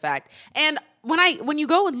up to the fact. And when you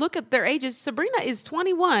go and look at their ages, Sabrina is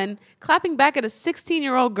 21, clapping back at a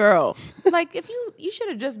 16-year-old girl. Like, if you should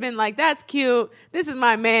have just been like, that's cute. This is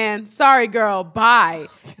my man. Sorry, girl. Bye.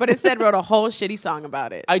 But instead wrote a whole shitty song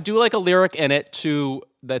about it. I do like a lyric in it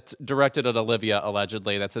that's directed at Olivia,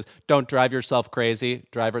 allegedly, that says, "Don't drive yourself crazy.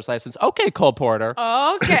 Driver's license." Okay, Cole Porter.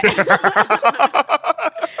 Okay.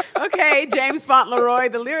 Okay, James Fauntleroy.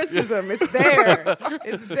 The lyricism is there.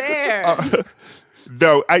 It's there.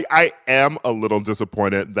 No, I am a little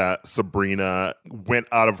disappointed that Sabrina went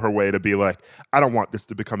out of her way to be like, I don't want this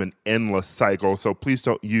to become an endless cycle, so please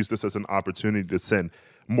don't use this as an opportunity to send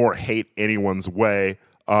more hate anyone's way.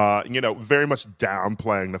 Very much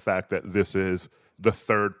downplaying the fact that this is the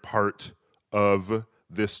third part of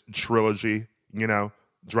this trilogy,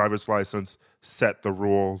 Driver's License, Set the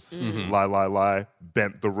Rules, Lie, Lie, Lie,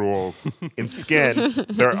 Bent the Rules. In Skin,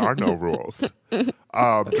 there are no rules.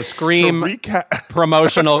 It's a Scream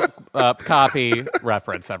promotional copy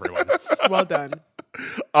reference, everyone. Well done.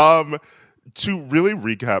 To really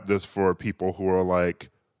recap this for people who are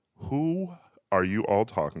like, who are you all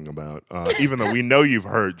talking about? Even though we know you've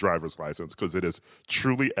heard Driver's License because it is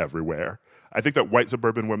truly everywhere. I think that white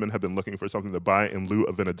suburban women have been looking for something to buy in lieu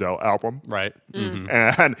of an Adele album. Right. Mm-hmm.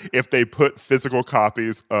 And if they put physical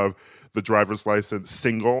copies of the Driver's License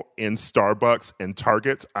single in Starbucks and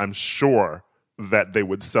Targets, I'm sure that they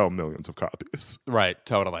would sell millions of copies. Right,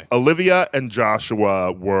 totally. Olivia and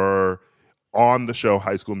Joshua were on the show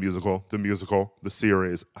High School Musical, the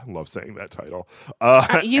series. I love saying that title.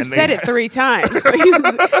 You said it 3 times.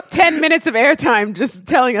 10 minutes of airtime just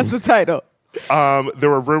telling us the title. There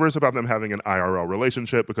were rumors about them having an IRL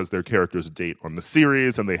relationship because their characters date on the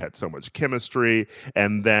series and they had so much chemistry.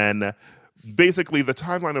 And then basically the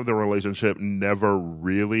timeline of the relationship never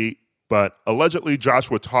really, but allegedly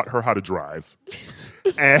Joshua taught her how to drive.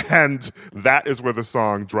 And that is where the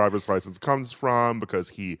song Driver's License comes from, because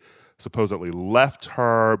he supposedly left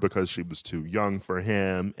her because she was too young for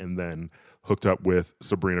him and then hooked up with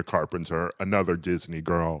Sabrina Carpenter, another Disney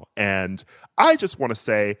girl. And I just want to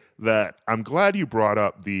say that I'm glad you brought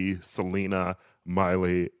up the Selena,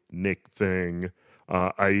 Miley, Nick thing,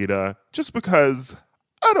 Aida, just because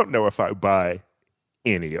I don't know if I buy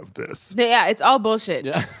any of this. Yeah, it's all bullshit.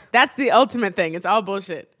 Yeah. That's the ultimate thing. It's all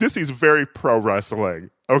bullshit. This is very pro wrestling,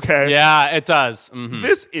 okay? Yeah, it does. Mm-hmm.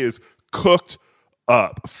 This is cooked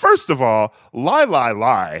up. First of all, Lie, Lie,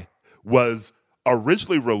 Lie was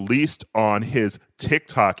originally released on his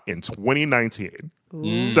TikTok in 2019.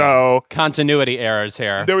 So continuity errors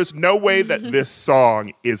here. There is no way that this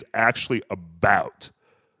song is actually about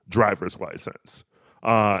Driver's License.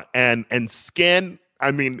 And Skin,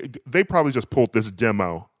 I mean, they probably just pulled this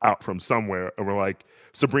demo out from somewhere and were like,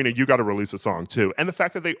 Sabrina, you got to release a song too. And the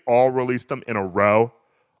fact that they all released them in a row,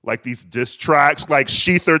 like these diss tracks, like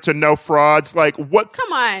Sheether to No Frauds, like what?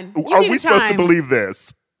 Come on. Are we supposed to believe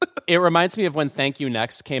this? It reminds me of when Thank You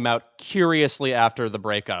Next came out curiously after the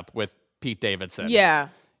breakup with Pete Davidson. Yeah.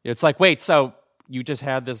 It's like, wait, so you just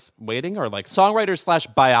had this waiting, or like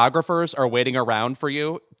songwriters / biographers are waiting around for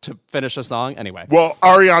you to finish a song? Anyway. Well,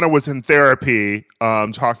 Ariana was in therapy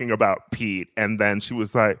talking about Pete, and then she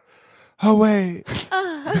was like, oh, wait,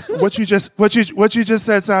 what you just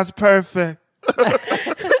said sounds perfect.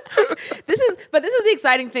 This is the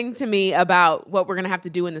exciting thing to me about what we're going to have to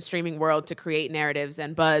do in the streaming world to create narratives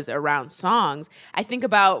and buzz around songs. I think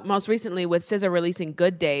about most recently with SZA releasing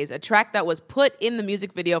Good Days, a track that was put in the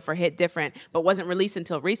music video for Hit Different, but wasn't released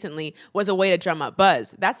until recently, was a way to drum up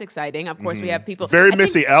buzz. That's exciting. Of course, we have people... Very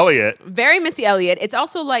Missy Elliott. Very Missy Elliott. It's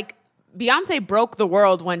also like Beyonce broke the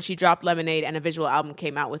world when she dropped Lemonade and a visual album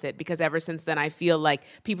came out with it, because ever since then I feel like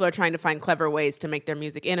people are trying to find clever ways to make their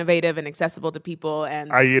music innovative and accessible to people.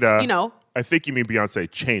 And Aida, you know, I think you mean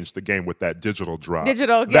Beyonce changed the game with that digital drop.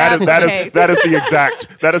 Digital, yeah. That is the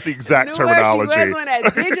exact terminology. She wears one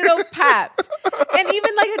at digital papped. And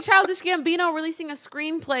even like a Childish Gambino releasing a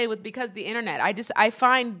screenplay with Because the Internet. I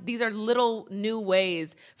find these are little new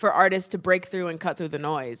ways for artists to break through and cut through the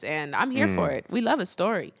noise. And I'm here for it. We love a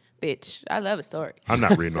story. Bitch, I love a story. I'm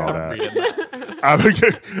not reading all that.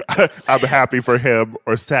 I'm happy for him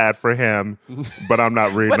or sad for him, but I'm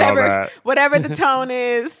not reading all that. Whatever the tone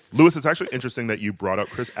is. Lewis, it's actually interesting that you brought up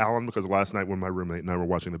Chris Allen, because last night when my roommate and I were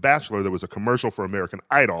watching The Bachelor, there was a commercial for American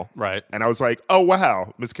Idol. Right. And I was like, oh,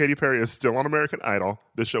 wow, Miss Katy Perry is still on American Idol.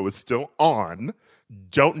 The show is still on.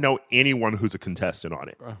 Don't know anyone who's a contestant on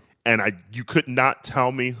it. And you could not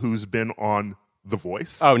tell me who's been on The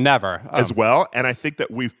Voice. Oh, never. As well. And I think that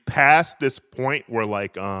we've passed this point where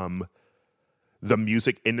like the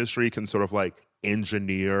music industry can sort of like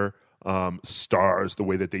engineer stars the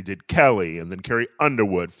way that they did Kelly, and then Carrie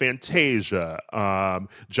Underwood, Fantasia,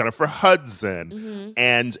 Jennifer Hudson. Mm-hmm.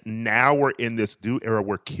 And now we're in this new era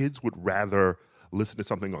where kids would rather listen to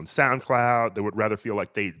something on SoundCloud. They would rather feel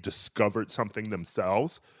like they discovered something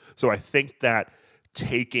themselves. So I think that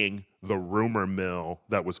taking the rumor mill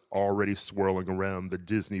that was already swirling around the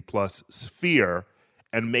Disney Plus sphere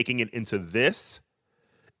and making it into this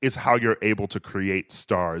is how you're able to create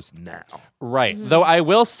stars now. Right. Mm-hmm. Though I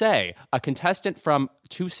will say, a contestant from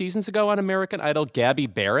 2 seasons ago on American Idol, Gabby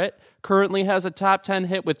Barrett, currently has a top 10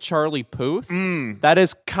 hit with Charlie Puth. That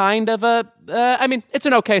is kind of it's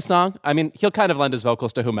an okay song. I mean, he'll kind of lend his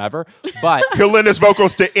vocals to whomever, but... He'll lend his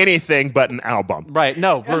vocals to anything but an album. Right.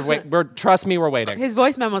 No, trust me, we're waiting. His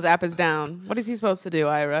voice memos app is down. What is he supposed to do,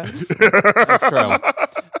 Ira? That's true.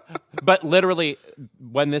 But literally,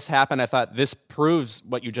 when this happened, I thought, this proves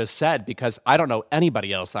what you just said, because I don't know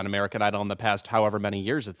anybody else on American Idol in the past however many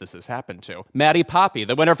years that this has happened to. Maddie Poppy,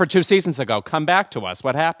 the winner for 2 seasons ago, come back to us.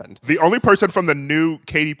 What happened? The only person from the new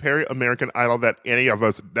Katy Perry American Idol that any of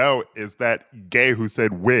us know is that gay who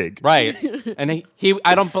said wig. Right. And he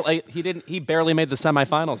barely made the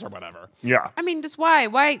semifinals or whatever. Yeah. I mean, just why?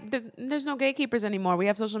 Why? There's no gatekeepers anymore. We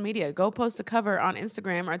have social media. Go post a cover on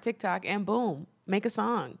Instagram or TikTok and boom. Make a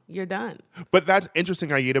song. You're done. But that's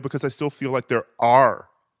interesting, Aida, because I still feel like there are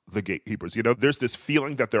the gatekeepers. You know, there's this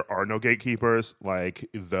feeling that there are no gatekeepers. Like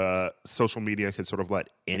the social media can sort of let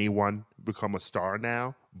anyone become a star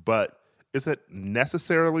now. But is it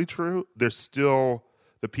necessarily true? There's still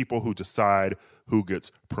the people who decide who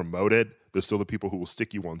gets promoted. There's still the people who will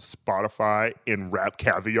stick you on Spotify in Rap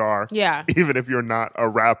Caviar. Yeah. Even if you're not a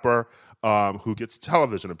rapper, who gets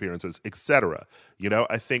television appearances, etc. You know,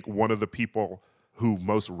 I think one of the people who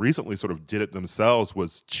most recently sort of did it themselves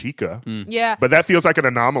was Chica. Yeah. But that feels like an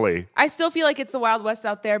anomaly. I still feel like it's the Wild West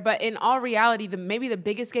out there, but in all reality, maybe the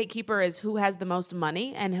biggest gatekeeper is who has the most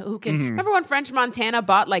money and who can... Mm-hmm. Remember when French Montana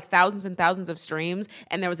bought like thousands and thousands of streams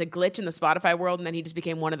and there was a glitch in the Spotify world and then he just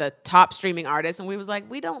became one of the top streaming artists and we was like,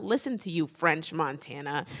 we don't listen to you, French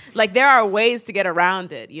Montana. Like there are ways to get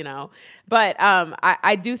around it, you know? But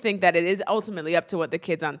I do think that it is ultimately up to what the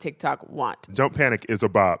kids on TikTok want. Don't Panic is a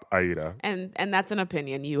bop, Aida. And that's an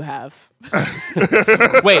opinion you have.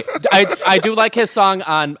 Wait, I do like his song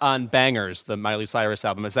on Bangers, the Miley Cyrus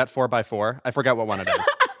album. Is that 4x4? I forgot what one it is.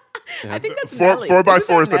 I think that's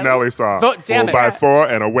 4x4 is the Nelly song. 4x4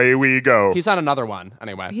 and away we go. He's on another one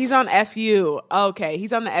anyway. He's on FU. Okay,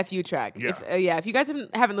 he's on the FU track. Yeah. If you guys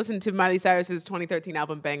haven't listened to Miley Cyrus's 2013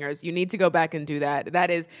 album Bangers, you need to go back and do that. That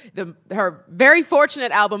is her very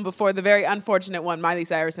fortunate album before the very unfortunate one, Miley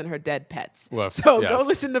Cyrus and Her Dead Pets. Well, so go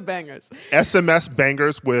listen to Bangers. SMS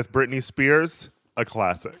Bangers with Britney Spears. a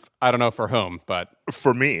classic. I don't know for whom, but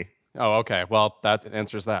For me. oh, okay. Well, that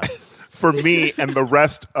answers that. For me and the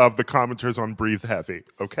rest of the commenters on Breathe Heavy,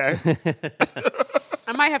 okay?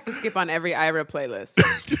 I might have to skip on every Ira playlist.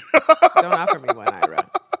 Don't offer me one, Ira.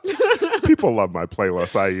 People love my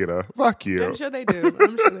playlist, Aida. Fuck you. I'm sure they do.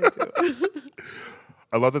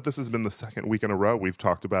 I love that this has been the second week in a row we've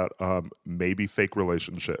talked about maybe fake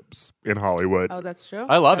relationships in Hollywood. Oh, that's true.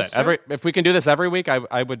 I love That's it. true. If we can do this every week,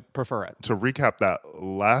 I would prefer it. To recap that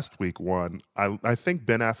last week one, I think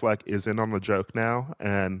Ben Affleck is in on the joke now,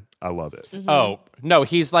 and I love it. Mm-hmm. Oh, no,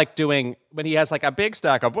 he's like doing, when he has like a big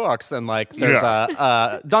stack of books and like there's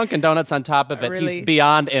a Dunkin' Donuts on top of it. Really? He's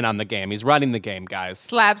beyond in on the game. He's running the game, guys.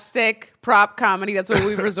 Slapstick, prop comedy. That's what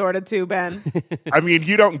we've resorted to, Ben. I mean,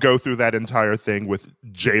 you don't go through that entire thing with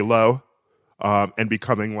J-Lo and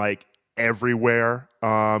becoming like everywhere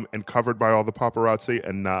and covered by all the paparazzi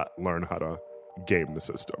and not learn how to game the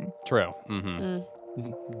system. True.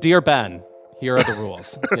 Mm-hmm. Dear Ben, here are the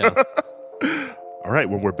rules. Yeah. All right,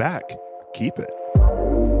 when we're back, keep it.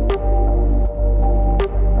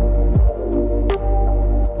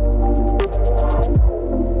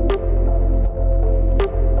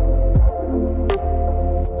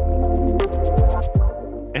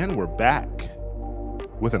 And we're back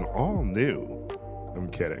with an all new. I'm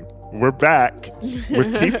kidding. We're back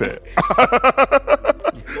with Keep It.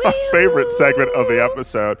 Our favorite segment of the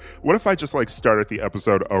episode. What if I just like started the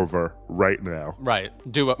episode over right now? Right.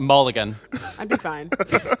 Do a mulligan. I'd be fine.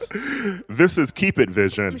 This is Keep It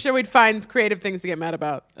Vision. I'm sure we'd find creative things to get mad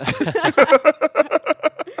about.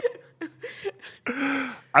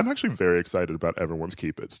 I'm actually very excited about everyone's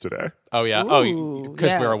Keep It's today. Oh, yeah. Ooh,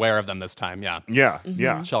 because yeah. we're aware of them this time. Yeah. Yeah, Mm-hmm.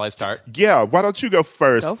 yeah. Shall I start? Yeah, why don't you go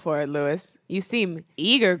first? Go for it, Lewis. You seem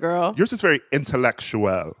eager, girl. Yours is very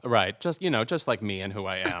intellectual. Right. Just like me and who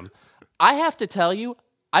I am. I have to tell you,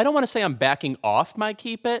 I don't want to say I'm backing off my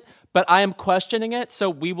Keep It, but I am questioning it.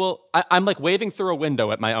 So I'm like waving through a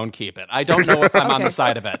window at my own Keep It. I don't know if I'm on the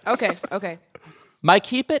side of it. Okay. My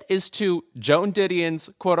Keep It is to Joan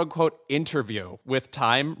Didion's quote unquote interview with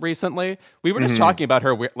Time recently. We were just talking about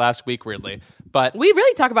her last week, weirdly, but We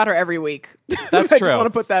really talk about her every week. That's I true. just want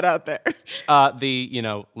to put that out there.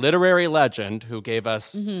 the literary legend who gave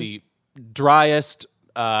us the driest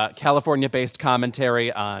California-based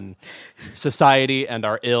commentary on society and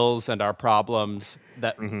our ills and our problems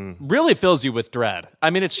that really fills you with dread.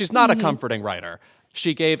 I mean, she's not a comforting writer.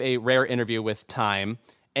 She gave a rare interview with Time,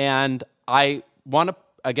 and I want to,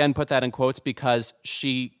 again, put that in quotes because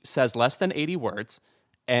she says less than 80 words,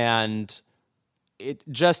 and it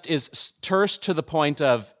just is terse to the point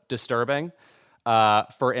of disturbing.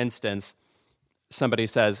 For instance, somebody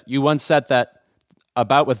says, "You once said that a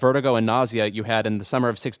bout with vertigo and nausea you had in the summer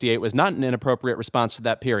of '68 was not an inappropriate response to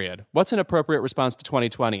that period. What's an appropriate response to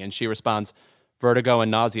 2020?" And she responds, "Vertigo and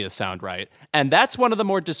nausea sound right." And that's one of the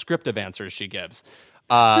more descriptive answers she gives.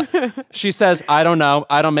 She says, "I don't know.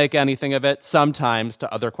 I don't make anything of it," sometimes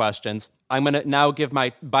to other questions. I'm going to now give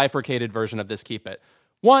my bifurcated version of this Keep It.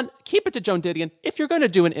 One, keep it to Joan Didion. If you're going to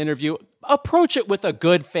do an interview, approach it with a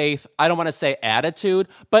good faith, I don't want to say attitude,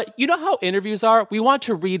 but you know how interviews are? We want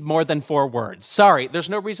to read more than 4 words. Sorry, there's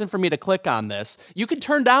no reason for me to click on this. You can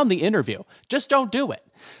turn down the interview. Just don't do it.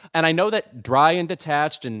 And I know that dry and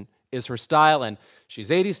detached is her style, and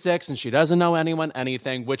she's 86 and she doesn't know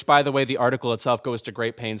anything, which, by the way, the article itself goes to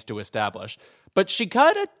great pains to establish. But she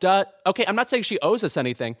kind of does. Okay, I'm not saying she owes us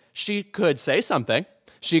anything. She could say something.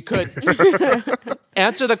 She could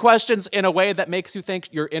answer the questions in a way that makes you think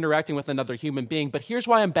you're interacting with another human being. But here's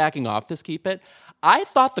why I'm backing off this Keep It. I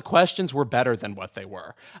thought the questions were better than what they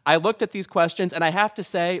were. I looked at these questions, and I have to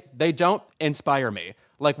say, they don't inspire me.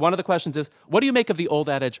 Like, one of the questions is, what do you make of the old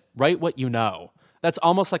adage, write what you know? That's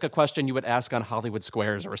almost like a question you would ask on Hollywood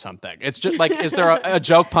Squares or something. It's just like, is there a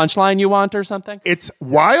joke punchline you want or something? It's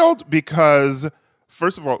wild because,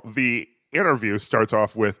 first of all, the interview starts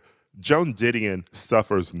off with, Joan Didion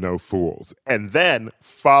suffers no fools, and then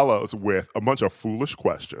follows with a bunch of foolish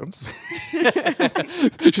questions.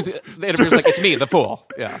 The interviewer's like, it's me, the fool.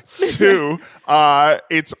 Yeah. 2,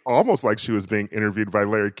 it's almost like she was being interviewed by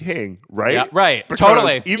Larry King, right? Yeah, right. Because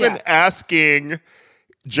Totally. Even asking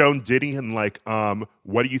Joan Didion, like,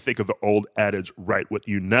 what do you think of the old adage, write what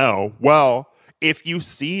you know? Well, if you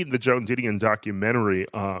see the Joan Didion documentary,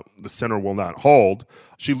 The Center Will Not Hold,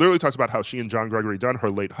 she literally talks about how she and John Gregory Dunn,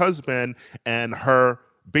 her late husband, and her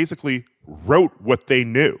basically wrote what they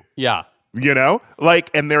knew. Yeah. You know?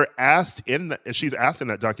 Like, and they're asked she's asked in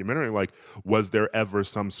that documentary, like, was there ever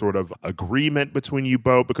some sort of agreement between you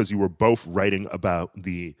both because you were both writing about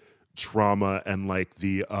the trauma and like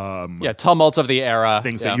the tumults of the era,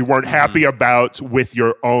 things that you weren't happy about with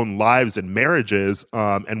your own lives and marriages,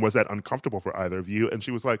 and was that uncomfortable for either of you? And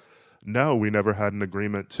she was like, no, we never had an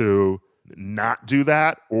agreement to not do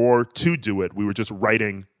that or to do it. We were just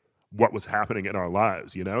writing what was happening in our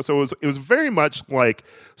lives, you know? So it was very much like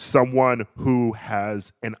someone who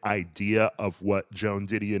has an idea of what Joan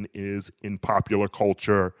Didion is in popular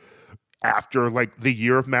culture after like the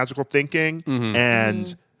year of magical thinking,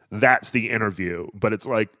 and that's the interview. But it's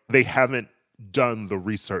like they haven't done the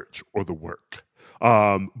research or the work.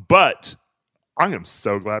 But I am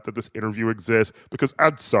so glad that this interview exists because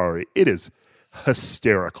I'm sorry, it is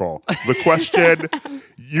hysterical. The question,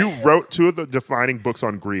 you wrote two of the defining books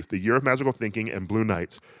on grief, The Year of Magical Thinking and Blue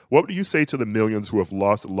Nights. What do you say to the millions who have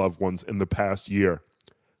lost loved ones in the past year?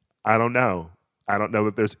 I don't know. I don't know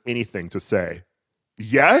that there's anything to say.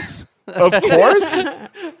 Yes, of course.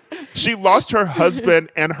 She lost her husband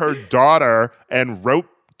and her daughter and wrote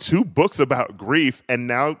 2 books about grief, and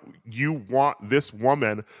now you want this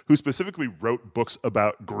woman who specifically wrote books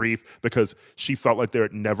about grief because she felt like there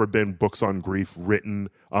had never been books on grief written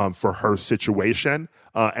for her situation,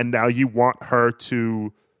 and now you want her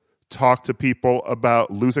to talk to people about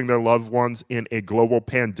losing their loved ones in a global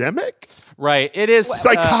pandemic? Right. It is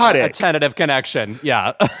psychotic. A tentative connection.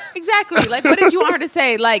 Yeah. Exactly. Like, what did you want her to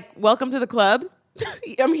say? Like, welcome to the club?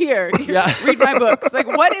 I'm here. Yeah. Read my books. Like,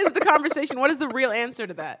 what is the conversation? What is the real answer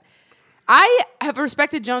to that? I have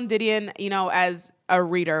respected Joan Didion, you know, as a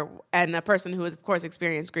reader and a person who has, of course,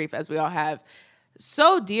 experienced grief, as we all have,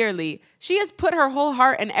 so dearly. She has put her whole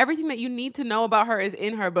heart, and everything that you need to know about her is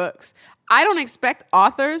in her books. I don't expect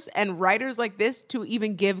authors and writers like this to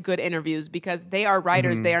even give good interviews because they are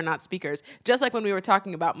writers, they are not speakers. Just like when we were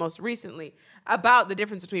talking about most recently about the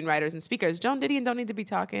difference between writers and speakers. Joan Didion don't need to be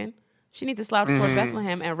talking. She needs to slouch toward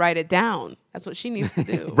Bethlehem and write it down. That's what she needs to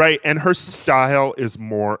do. Right. And her style is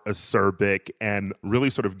more acerbic and really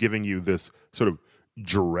sort of giving you this sort of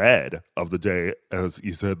dread of the day, as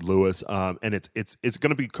you said, Lewis. And it's going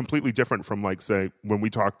to be completely different from, like, say, when we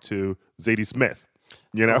talk to Zadie Smith.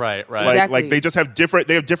 You know? Right. Exactly. Like they just have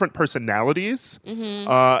different personalities. And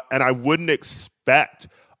I wouldn't expect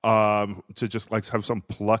to just like have some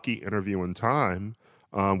plucky interview in time.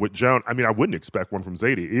 With Joan, I mean, I wouldn't expect one from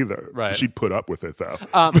Zadie either. Right. She'd put up with it, though.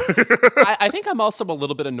 I think I'm also a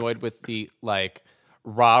little bit annoyed with the, like,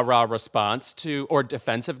 rah-rah response to, or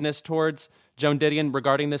defensiveness towards Joan Didion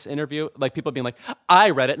regarding this interview. Like, people being like, I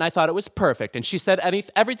read it and I thought it was perfect. And she said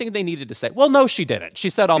everything they needed to say. Well, no, she didn't. She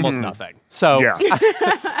said almost nothing. So, Yeah.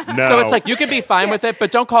 No. So it's like, you can be fine with it,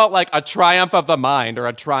 but don't call it like a triumph of the mind or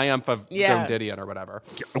a triumph of Joan Didion or whatever.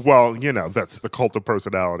 Well, you know, that's the cult of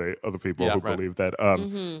personality of the people who right. believe that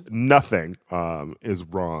nothing is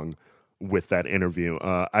wrong with that interview.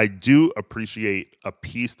 I do appreciate a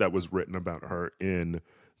piece that was written about her in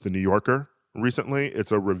The New Yorker recently.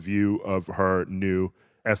 It's a review of her new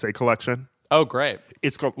essay collection. Oh, great.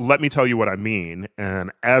 It's called Let Me Tell You What I Mean.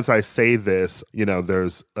 And as I say this, you know,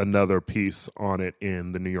 there's another piece on it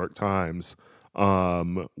in the New York Times,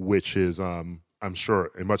 which is, I'm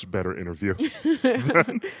sure, a much better interview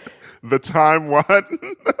than the Time one.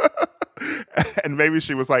 And maybe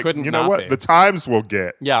she was like, Couldn't you know not what? be. The Times will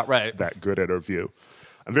get right. that good interview.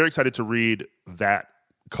 I'm very excited to read that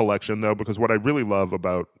collection, though, because what I really love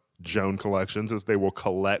about Joan collections is they will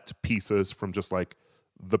collect pieces from just like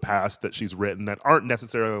the past that she's written that aren't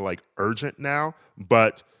necessarily like urgent now,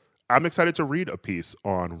 but I'm excited to read a piece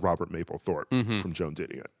on Robert Mapplethorpe from Joan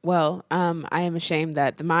Didion. Well, I am ashamed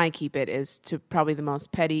that the My Keep It is to probably the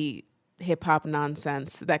most petty hip-hop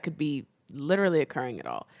nonsense that could be literally occurring at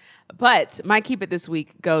all. But My Keep It this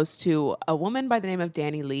week goes to a woman by the name of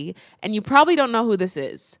Dani Lee, and you probably don't know who this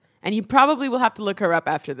is. And you probably will have to look her up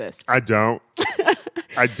after this. I don't.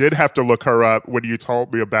 I did have to look her up when you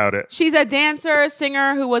told me about it. She's a dancer,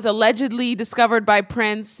 singer who was allegedly discovered by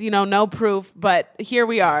Prince. You know, no proof, but here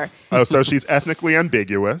we are. Oh, so she's ethnically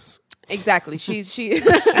ambiguous. Exactly. She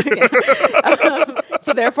so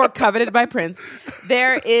therefore coveted by Prince.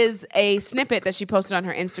 There is a snippet that she posted on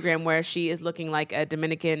her Instagram where she is looking like a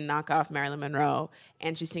Dominican knockoff Marilyn Monroe,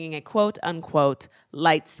 and she's singing a quote unquote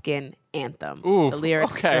light skin anthem. Ooh, the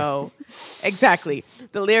lyrics okay. go exactly.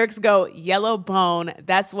 The lyrics go, yellow bone,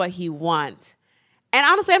 that's what he want. And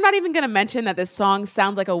honestly, I'm not even going to mention that this song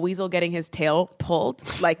sounds like a weasel getting his tail pulled.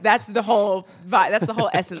 Like, that's the whole vibe. That's the whole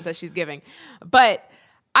essence that she's giving. But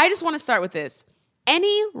I just want to start with this.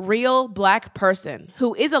 Any real black person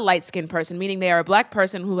who is a light-skinned person, meaning they are a black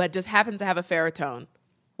person who just happens to have a fairer tone,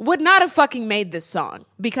 would not have fucking made this song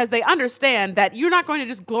because they understand that you're not going to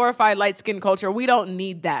just glorify light-skin culture. We don't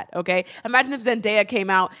need that, okay? Imagine if Zendaya came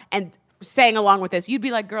out and saying along with this, you'd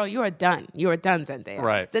be like, girl, you are done. You are done, Zendaya.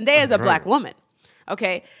 Right. Zendaya is a black woman.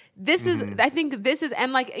 Okay. This is, I think this is,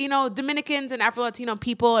 and like, you know, Dominicans and Afro-Latino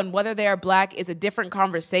people and whether they are black is a different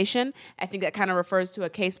conversation. I think that kind of refers to a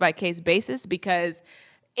case-by-case basis because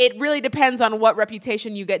it really depends on what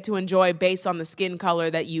reputation you get to enjoy based on the skin color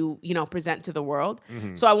that you present to the world.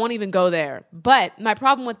 So I won't even go there. But my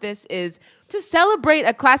problem with this is to celebrate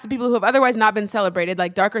a class of people who have otherwise not been celebrated,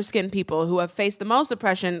 like darker skinned people who have faced the most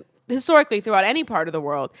oppression historically throughout any part of the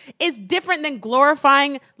world, is different than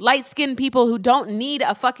glorifying light-skinned people who don't need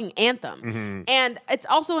a fucking anthem. And it's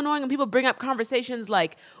also annoying when people bring up conversations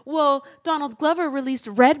like, well, Donald Glover released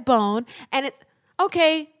Redbone, and it's,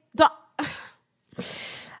 okay,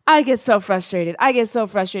 I get so frustrated.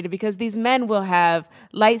 Because these men will have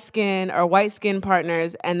light skin or white skin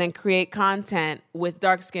partners and then create content with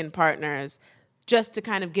dark skin partners just to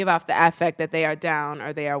kind of give off the affect that they are down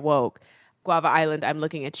or they are woke. Guava Island, I'm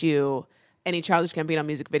looking at you. Any Childish Gambino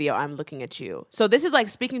music video, I'm looking at you. So this is like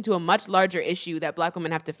speaking to a much larger issue that black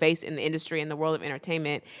women have to face in the industry, in the world of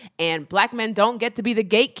entertainment. And black men don't get to be the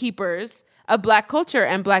gatekeepers of black culture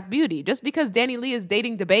and black beauty. Just because Danny Lee is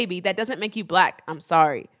dating DaBaby, that doesn't make you black. I'm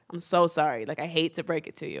sorry. I'm so sorry. Like, I hate to break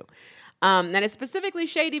it to you. And it's specifically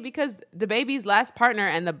shady because DaBaby's last partner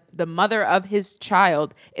and the mother of his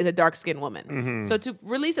child is a dark-skinned woman. So to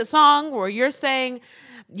release a song where you're saying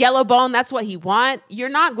Yellowbone, that's what he want, you're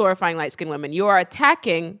not glorifying light-skinned women. You are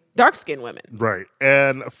attacking dark-skinned women. Right.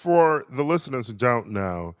 And for the listeners who don't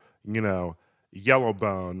know, you know,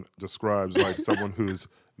 Yellowbone describes like someone who's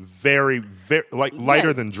very, very like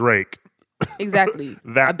lighter than Drake. Exactly.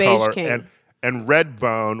 That a beige color. king. And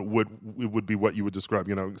Redbone would be what you would describe,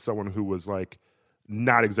 you know, someone who was like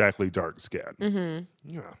not exactly dark skinned.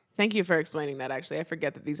 Yeah. Thank you for explaining that, actually. I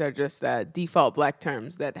forget that these are just default black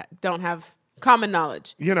terms that don't have common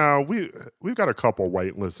knowledge. You know, we've got a couple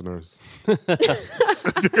white listeners.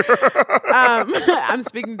 I'm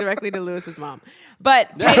speaking directly to Lewis's mom.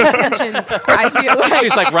 But pay attention. I feel like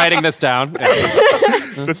She's like writing this down.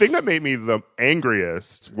 The thing that made me the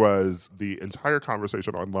angriest was the entire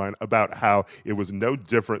conversation online about how it was no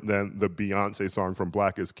different than the Beyonce song from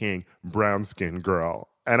Black is King, Brown Skin Girl.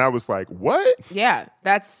 And I was like, what? Yeah,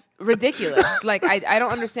 that's ridiculous. Like, I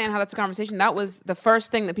don't understand how that's a conversation. That was the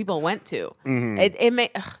first thing that people went to.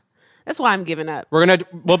 That's why I'm giving up.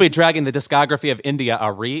 We'll be dragging the discography of India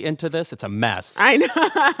Ari into this. It's a mess. I know.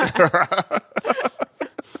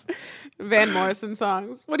 Van Morrison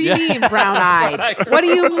songs. What do you mean brown-eyed? What do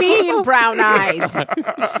you mean brown-eyed?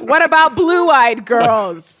 What about blue-eyed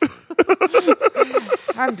girls?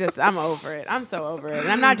 I'm over it. I'm so over it. And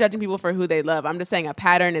I'm not judging people for who they love. I'm just saying a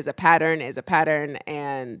pattern is a pattern is a pattern.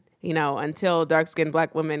 And, you know, until dark-skinned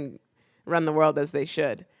black women run the world as they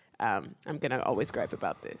should, I'm going to always gripe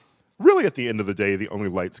about this. Really, at the end of the day, the only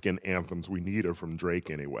light-skinned anthems we need are from Drake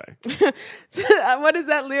anyway. What is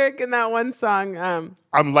that lyric in that one song?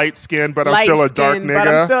 I'm light-skinned, but I'm still a dark nigga. But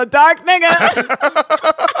I'm still a dark nigga.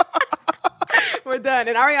 We're done.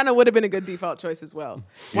 And Ariana would have been a good default choice as well.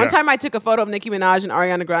 One time I took a photo of Nicki Minaj and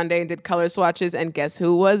Ariana Grande and did color swatches, and guess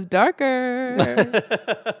who was darker?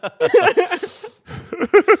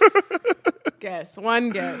 Guess. One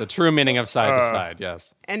guess. The true meaning of side to side,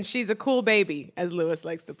 yes. And she's a cool baby, as Lewis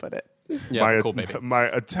likes to put it. Yeah, cool baby. My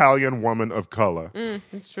Italian woman of color.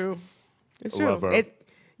 It's true. It's I true. love her.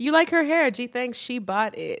 You like her hair. G thinks she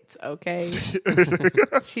bought it, okay?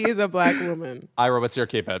 She is a black woman. Ira, what's your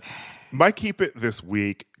keep it? My keep it this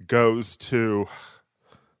week goes to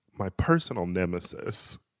my personal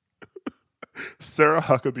nemesis, Sarah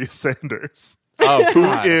Huckabee Sanders. Oh,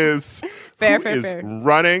 who is fair.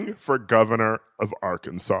 running for governor of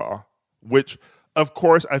Arkansas, which, of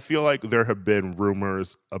course, I feel like there have been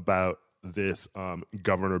rumors about this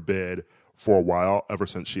governor bid for a while, ever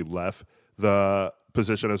since she left the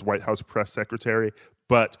position as White House press secretary.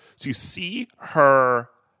 But to see her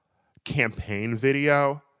campaign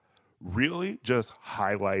video really just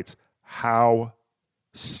highlights how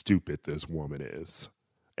stupid this woman is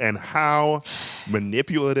and how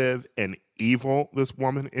manipulative and evil this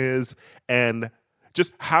woman is, and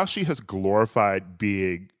just how she has glorified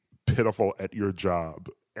being pitiful at your job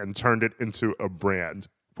and turned it into a brand,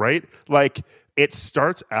 right? Like, it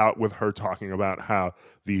starts out with her talking about how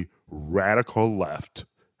the radical left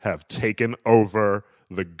have taken over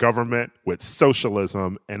the government with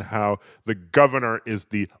socialism and how the governor is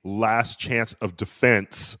the last chance of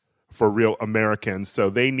defense for real Americans. So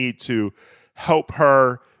they need to help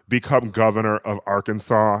her become governor of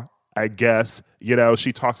Arkansas, I guess. You know,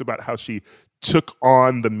 she talks about how she took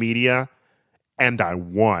on the media and I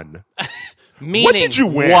won. Meaning what did you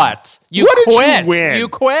win? What? You what quit. Did you win? You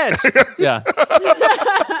quit. Yeah.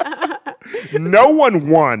 No one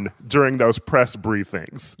won during those press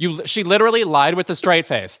briefings. She literally lied with a straight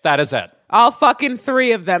face. That is it. All fucking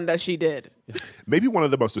 3 of them that she did. Maybe one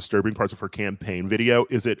of the most disturbing parts of her campaign video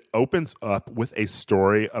is it opens up with a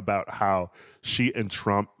story about how she and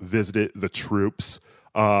Trump visited the troops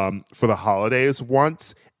for the holidays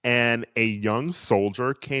once, and a young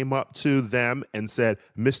soldier came up to them and said,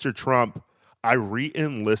 "Mr. Trump, I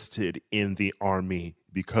re-enlisted in the army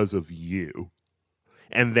because of you."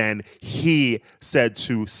 And then he said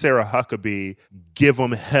to Sarah Huckabee, "Give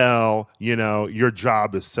them hell, your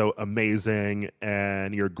job is so amazing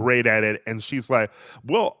and you're great at it." And she's like,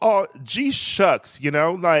 "Well, gee shucks,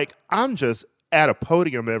 I'm just at a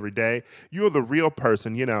podium every day. You're the real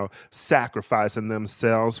person, sacrificing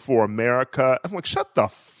themselves for America." I'm like, shut the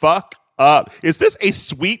fuck up. Is this a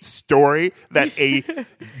sweet story that a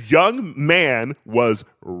young man was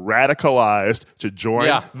radicalized to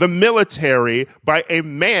join the military by a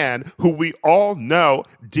man who we all know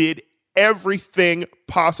did everything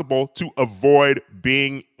possible to avoid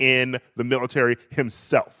being in the military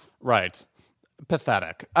himself? Right.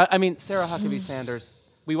 Pathetic. I mean, Sarah Huckabee Sanders,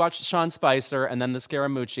 we watched Sean Spicer and then the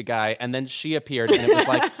Scaramucci guy, and then she appeared, and it was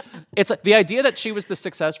like, it's the idea that she was the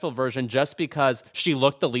successful version just because she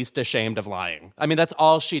looked the least ashamed of lying. I mean, that's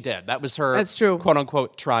all she did. That was her quote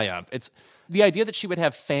unquote triumph. It's the idea that she would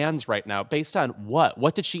have fans right now based on what?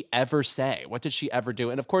 What did she ever say? What did she ever do?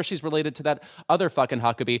 And of course, she's related to that other fucking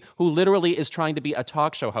Huckabee who literally is trying to be a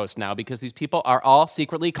talk show host now because these people are all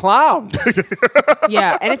secretly clowns.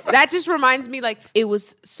 Yeah, and that just reminds me, it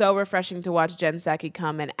was so refreshing to watch Jen Psaki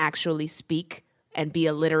come and actually speak and be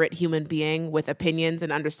a literate human being with opinions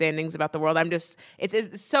and understandings about the world.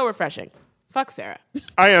 It's so refreshing. Fuck Sarah.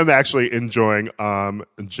 I am actually enjoying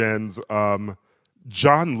Jen's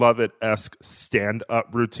John Lovett-esque stand-up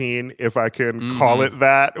routine, if I can call it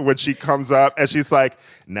that, when she comes up and she's like,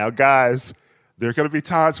 "Now, guys, there are going to be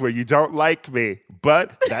times where you don't like me,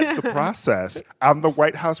 but that's the process. I'm the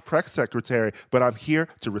White House press secretary, but I'm here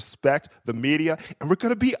to respect the media, and we're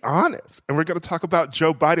going to be honest, and we're going to talk about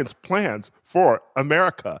Joe Biden's plans for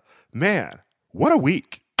America." Man, what a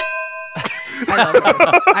week.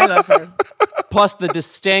 I love her. Plus the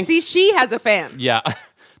distinct... See, she has a fan. Yeah.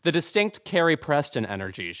 The distinct Carrie Preston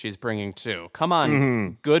energy she's bringing too. Come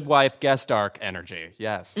on, good wife guest arc energy.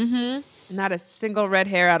 Yes. Mm-hmm. Not a single red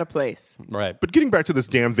hair out of place. Right. But getting back to this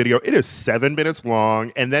damn video, it is 7 minutes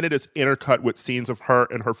long, and then it is intercut with scenes of her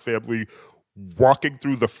and her family walking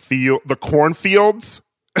through the cornfields.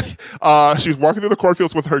 She's walking through the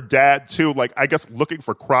cornfields with her dad too, I guess looking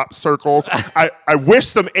for crop circles. I wish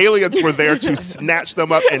some aliens were there to snatch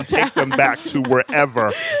them up and take them back to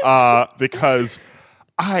wherever, because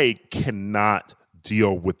I cannot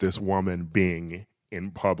deal with this woman being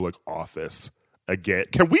in public office again.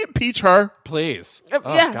 Can we impeach her? Please.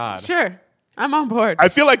 Yeah, God. Sure. I'm on board. I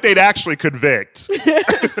feel like they'd actually convict.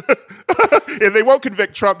 If they won't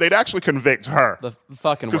convict Trump, they'd actually convict her. The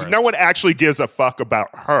fucking worst. Because no one actually gives a fuck about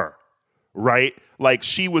her, right?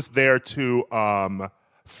 She was there to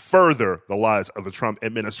further the lies of the Trump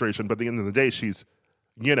administration, but at the end of the day, she's,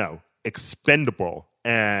 expendable.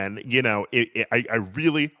 And, I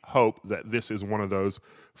really hope that this is one of those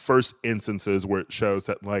first instances where it shows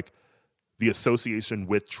that, the association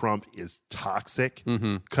with Trump is toxic,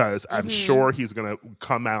 because I'm sure he's going to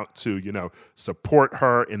come out to, support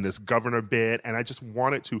her in this governor bid. And I just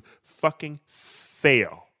want it to fucking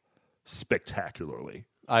fail spectacularly.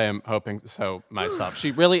 I am hoping so myself. She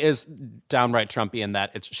really is downright Trumpy in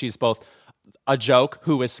that she's both a joke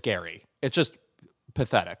who is scary. It's just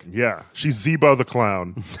pathetic. Yeah. She's Zebo the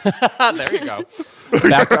Clown. There you go.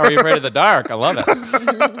 Back to Are You Afraid of the Dark? I love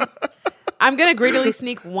it. I'm going to greedily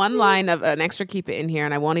sneak one line of an extra keep it in here,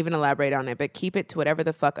 and I won't even elaborate on it, but keep it to whatever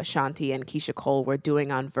the fuck Ashanti and Keisha Cole were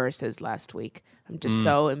doing on Versus last week. I'm just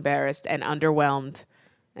so embarrassed and underwhelmed,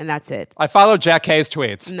 and that's it. I followed Jack K's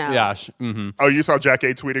tweets. No. Yeah. Oh, you saw Jack A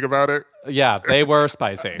tweeting about it? Yeah, they were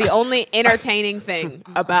spicy. The only entertaining thing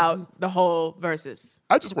about the whole Versus.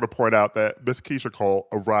 I just want to point out that Miss Keisha Cole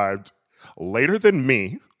arrived later than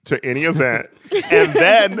me to any event, and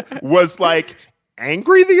then was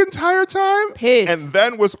angry the entire time. Pissed. And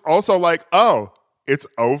then was also like, "Oh, it's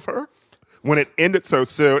over?" When it ended so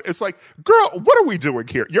soon. It's like, girl, what are we doing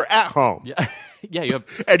here? You're at home. Yeah. Yeah, you have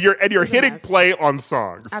and you're hitting play on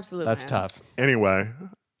songs. Absolutely. That's tough. Anyway,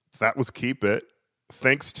 that was Keep It.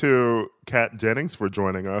 Thanks to Kat Dennings for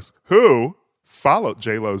joining us, who followed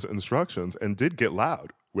J-Lo's instructions and did get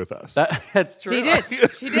loud with us. That's true. She did.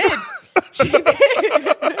 She did. She did.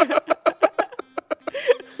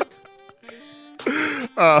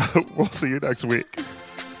 We'll see you next week.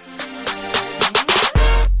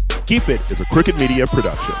 Keep It is a Crooked Media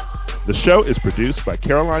production. The show is produced by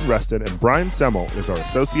Caroline Reston, and Brian Semmel is our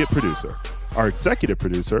associate producer. Our executive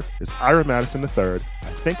producer is Ira Madison III.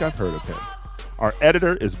 I think I've heard of him. Our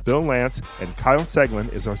editor is Bill Lance, and Kyle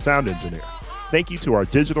Seglin is our sound engineer. Thank you to our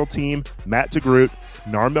digital team, Matt DeGroot,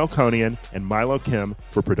 Nar Melkonian, and Milo Kim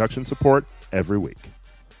for production support every week.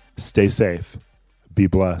 Stay safe. Be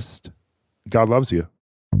blessed. God loves you.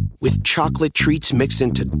 With chocolate treats mixed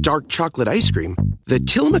into dark chocolate ice cream, the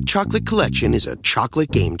Tillamook Chocolate Collection is a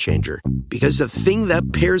chocolate game changer. Because the thing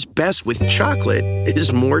that pairs best with chocolate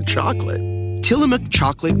is more chocolate. Tillamook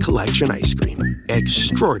Chocolate Collection Ice Cream.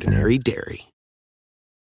 Extraordinary dairy.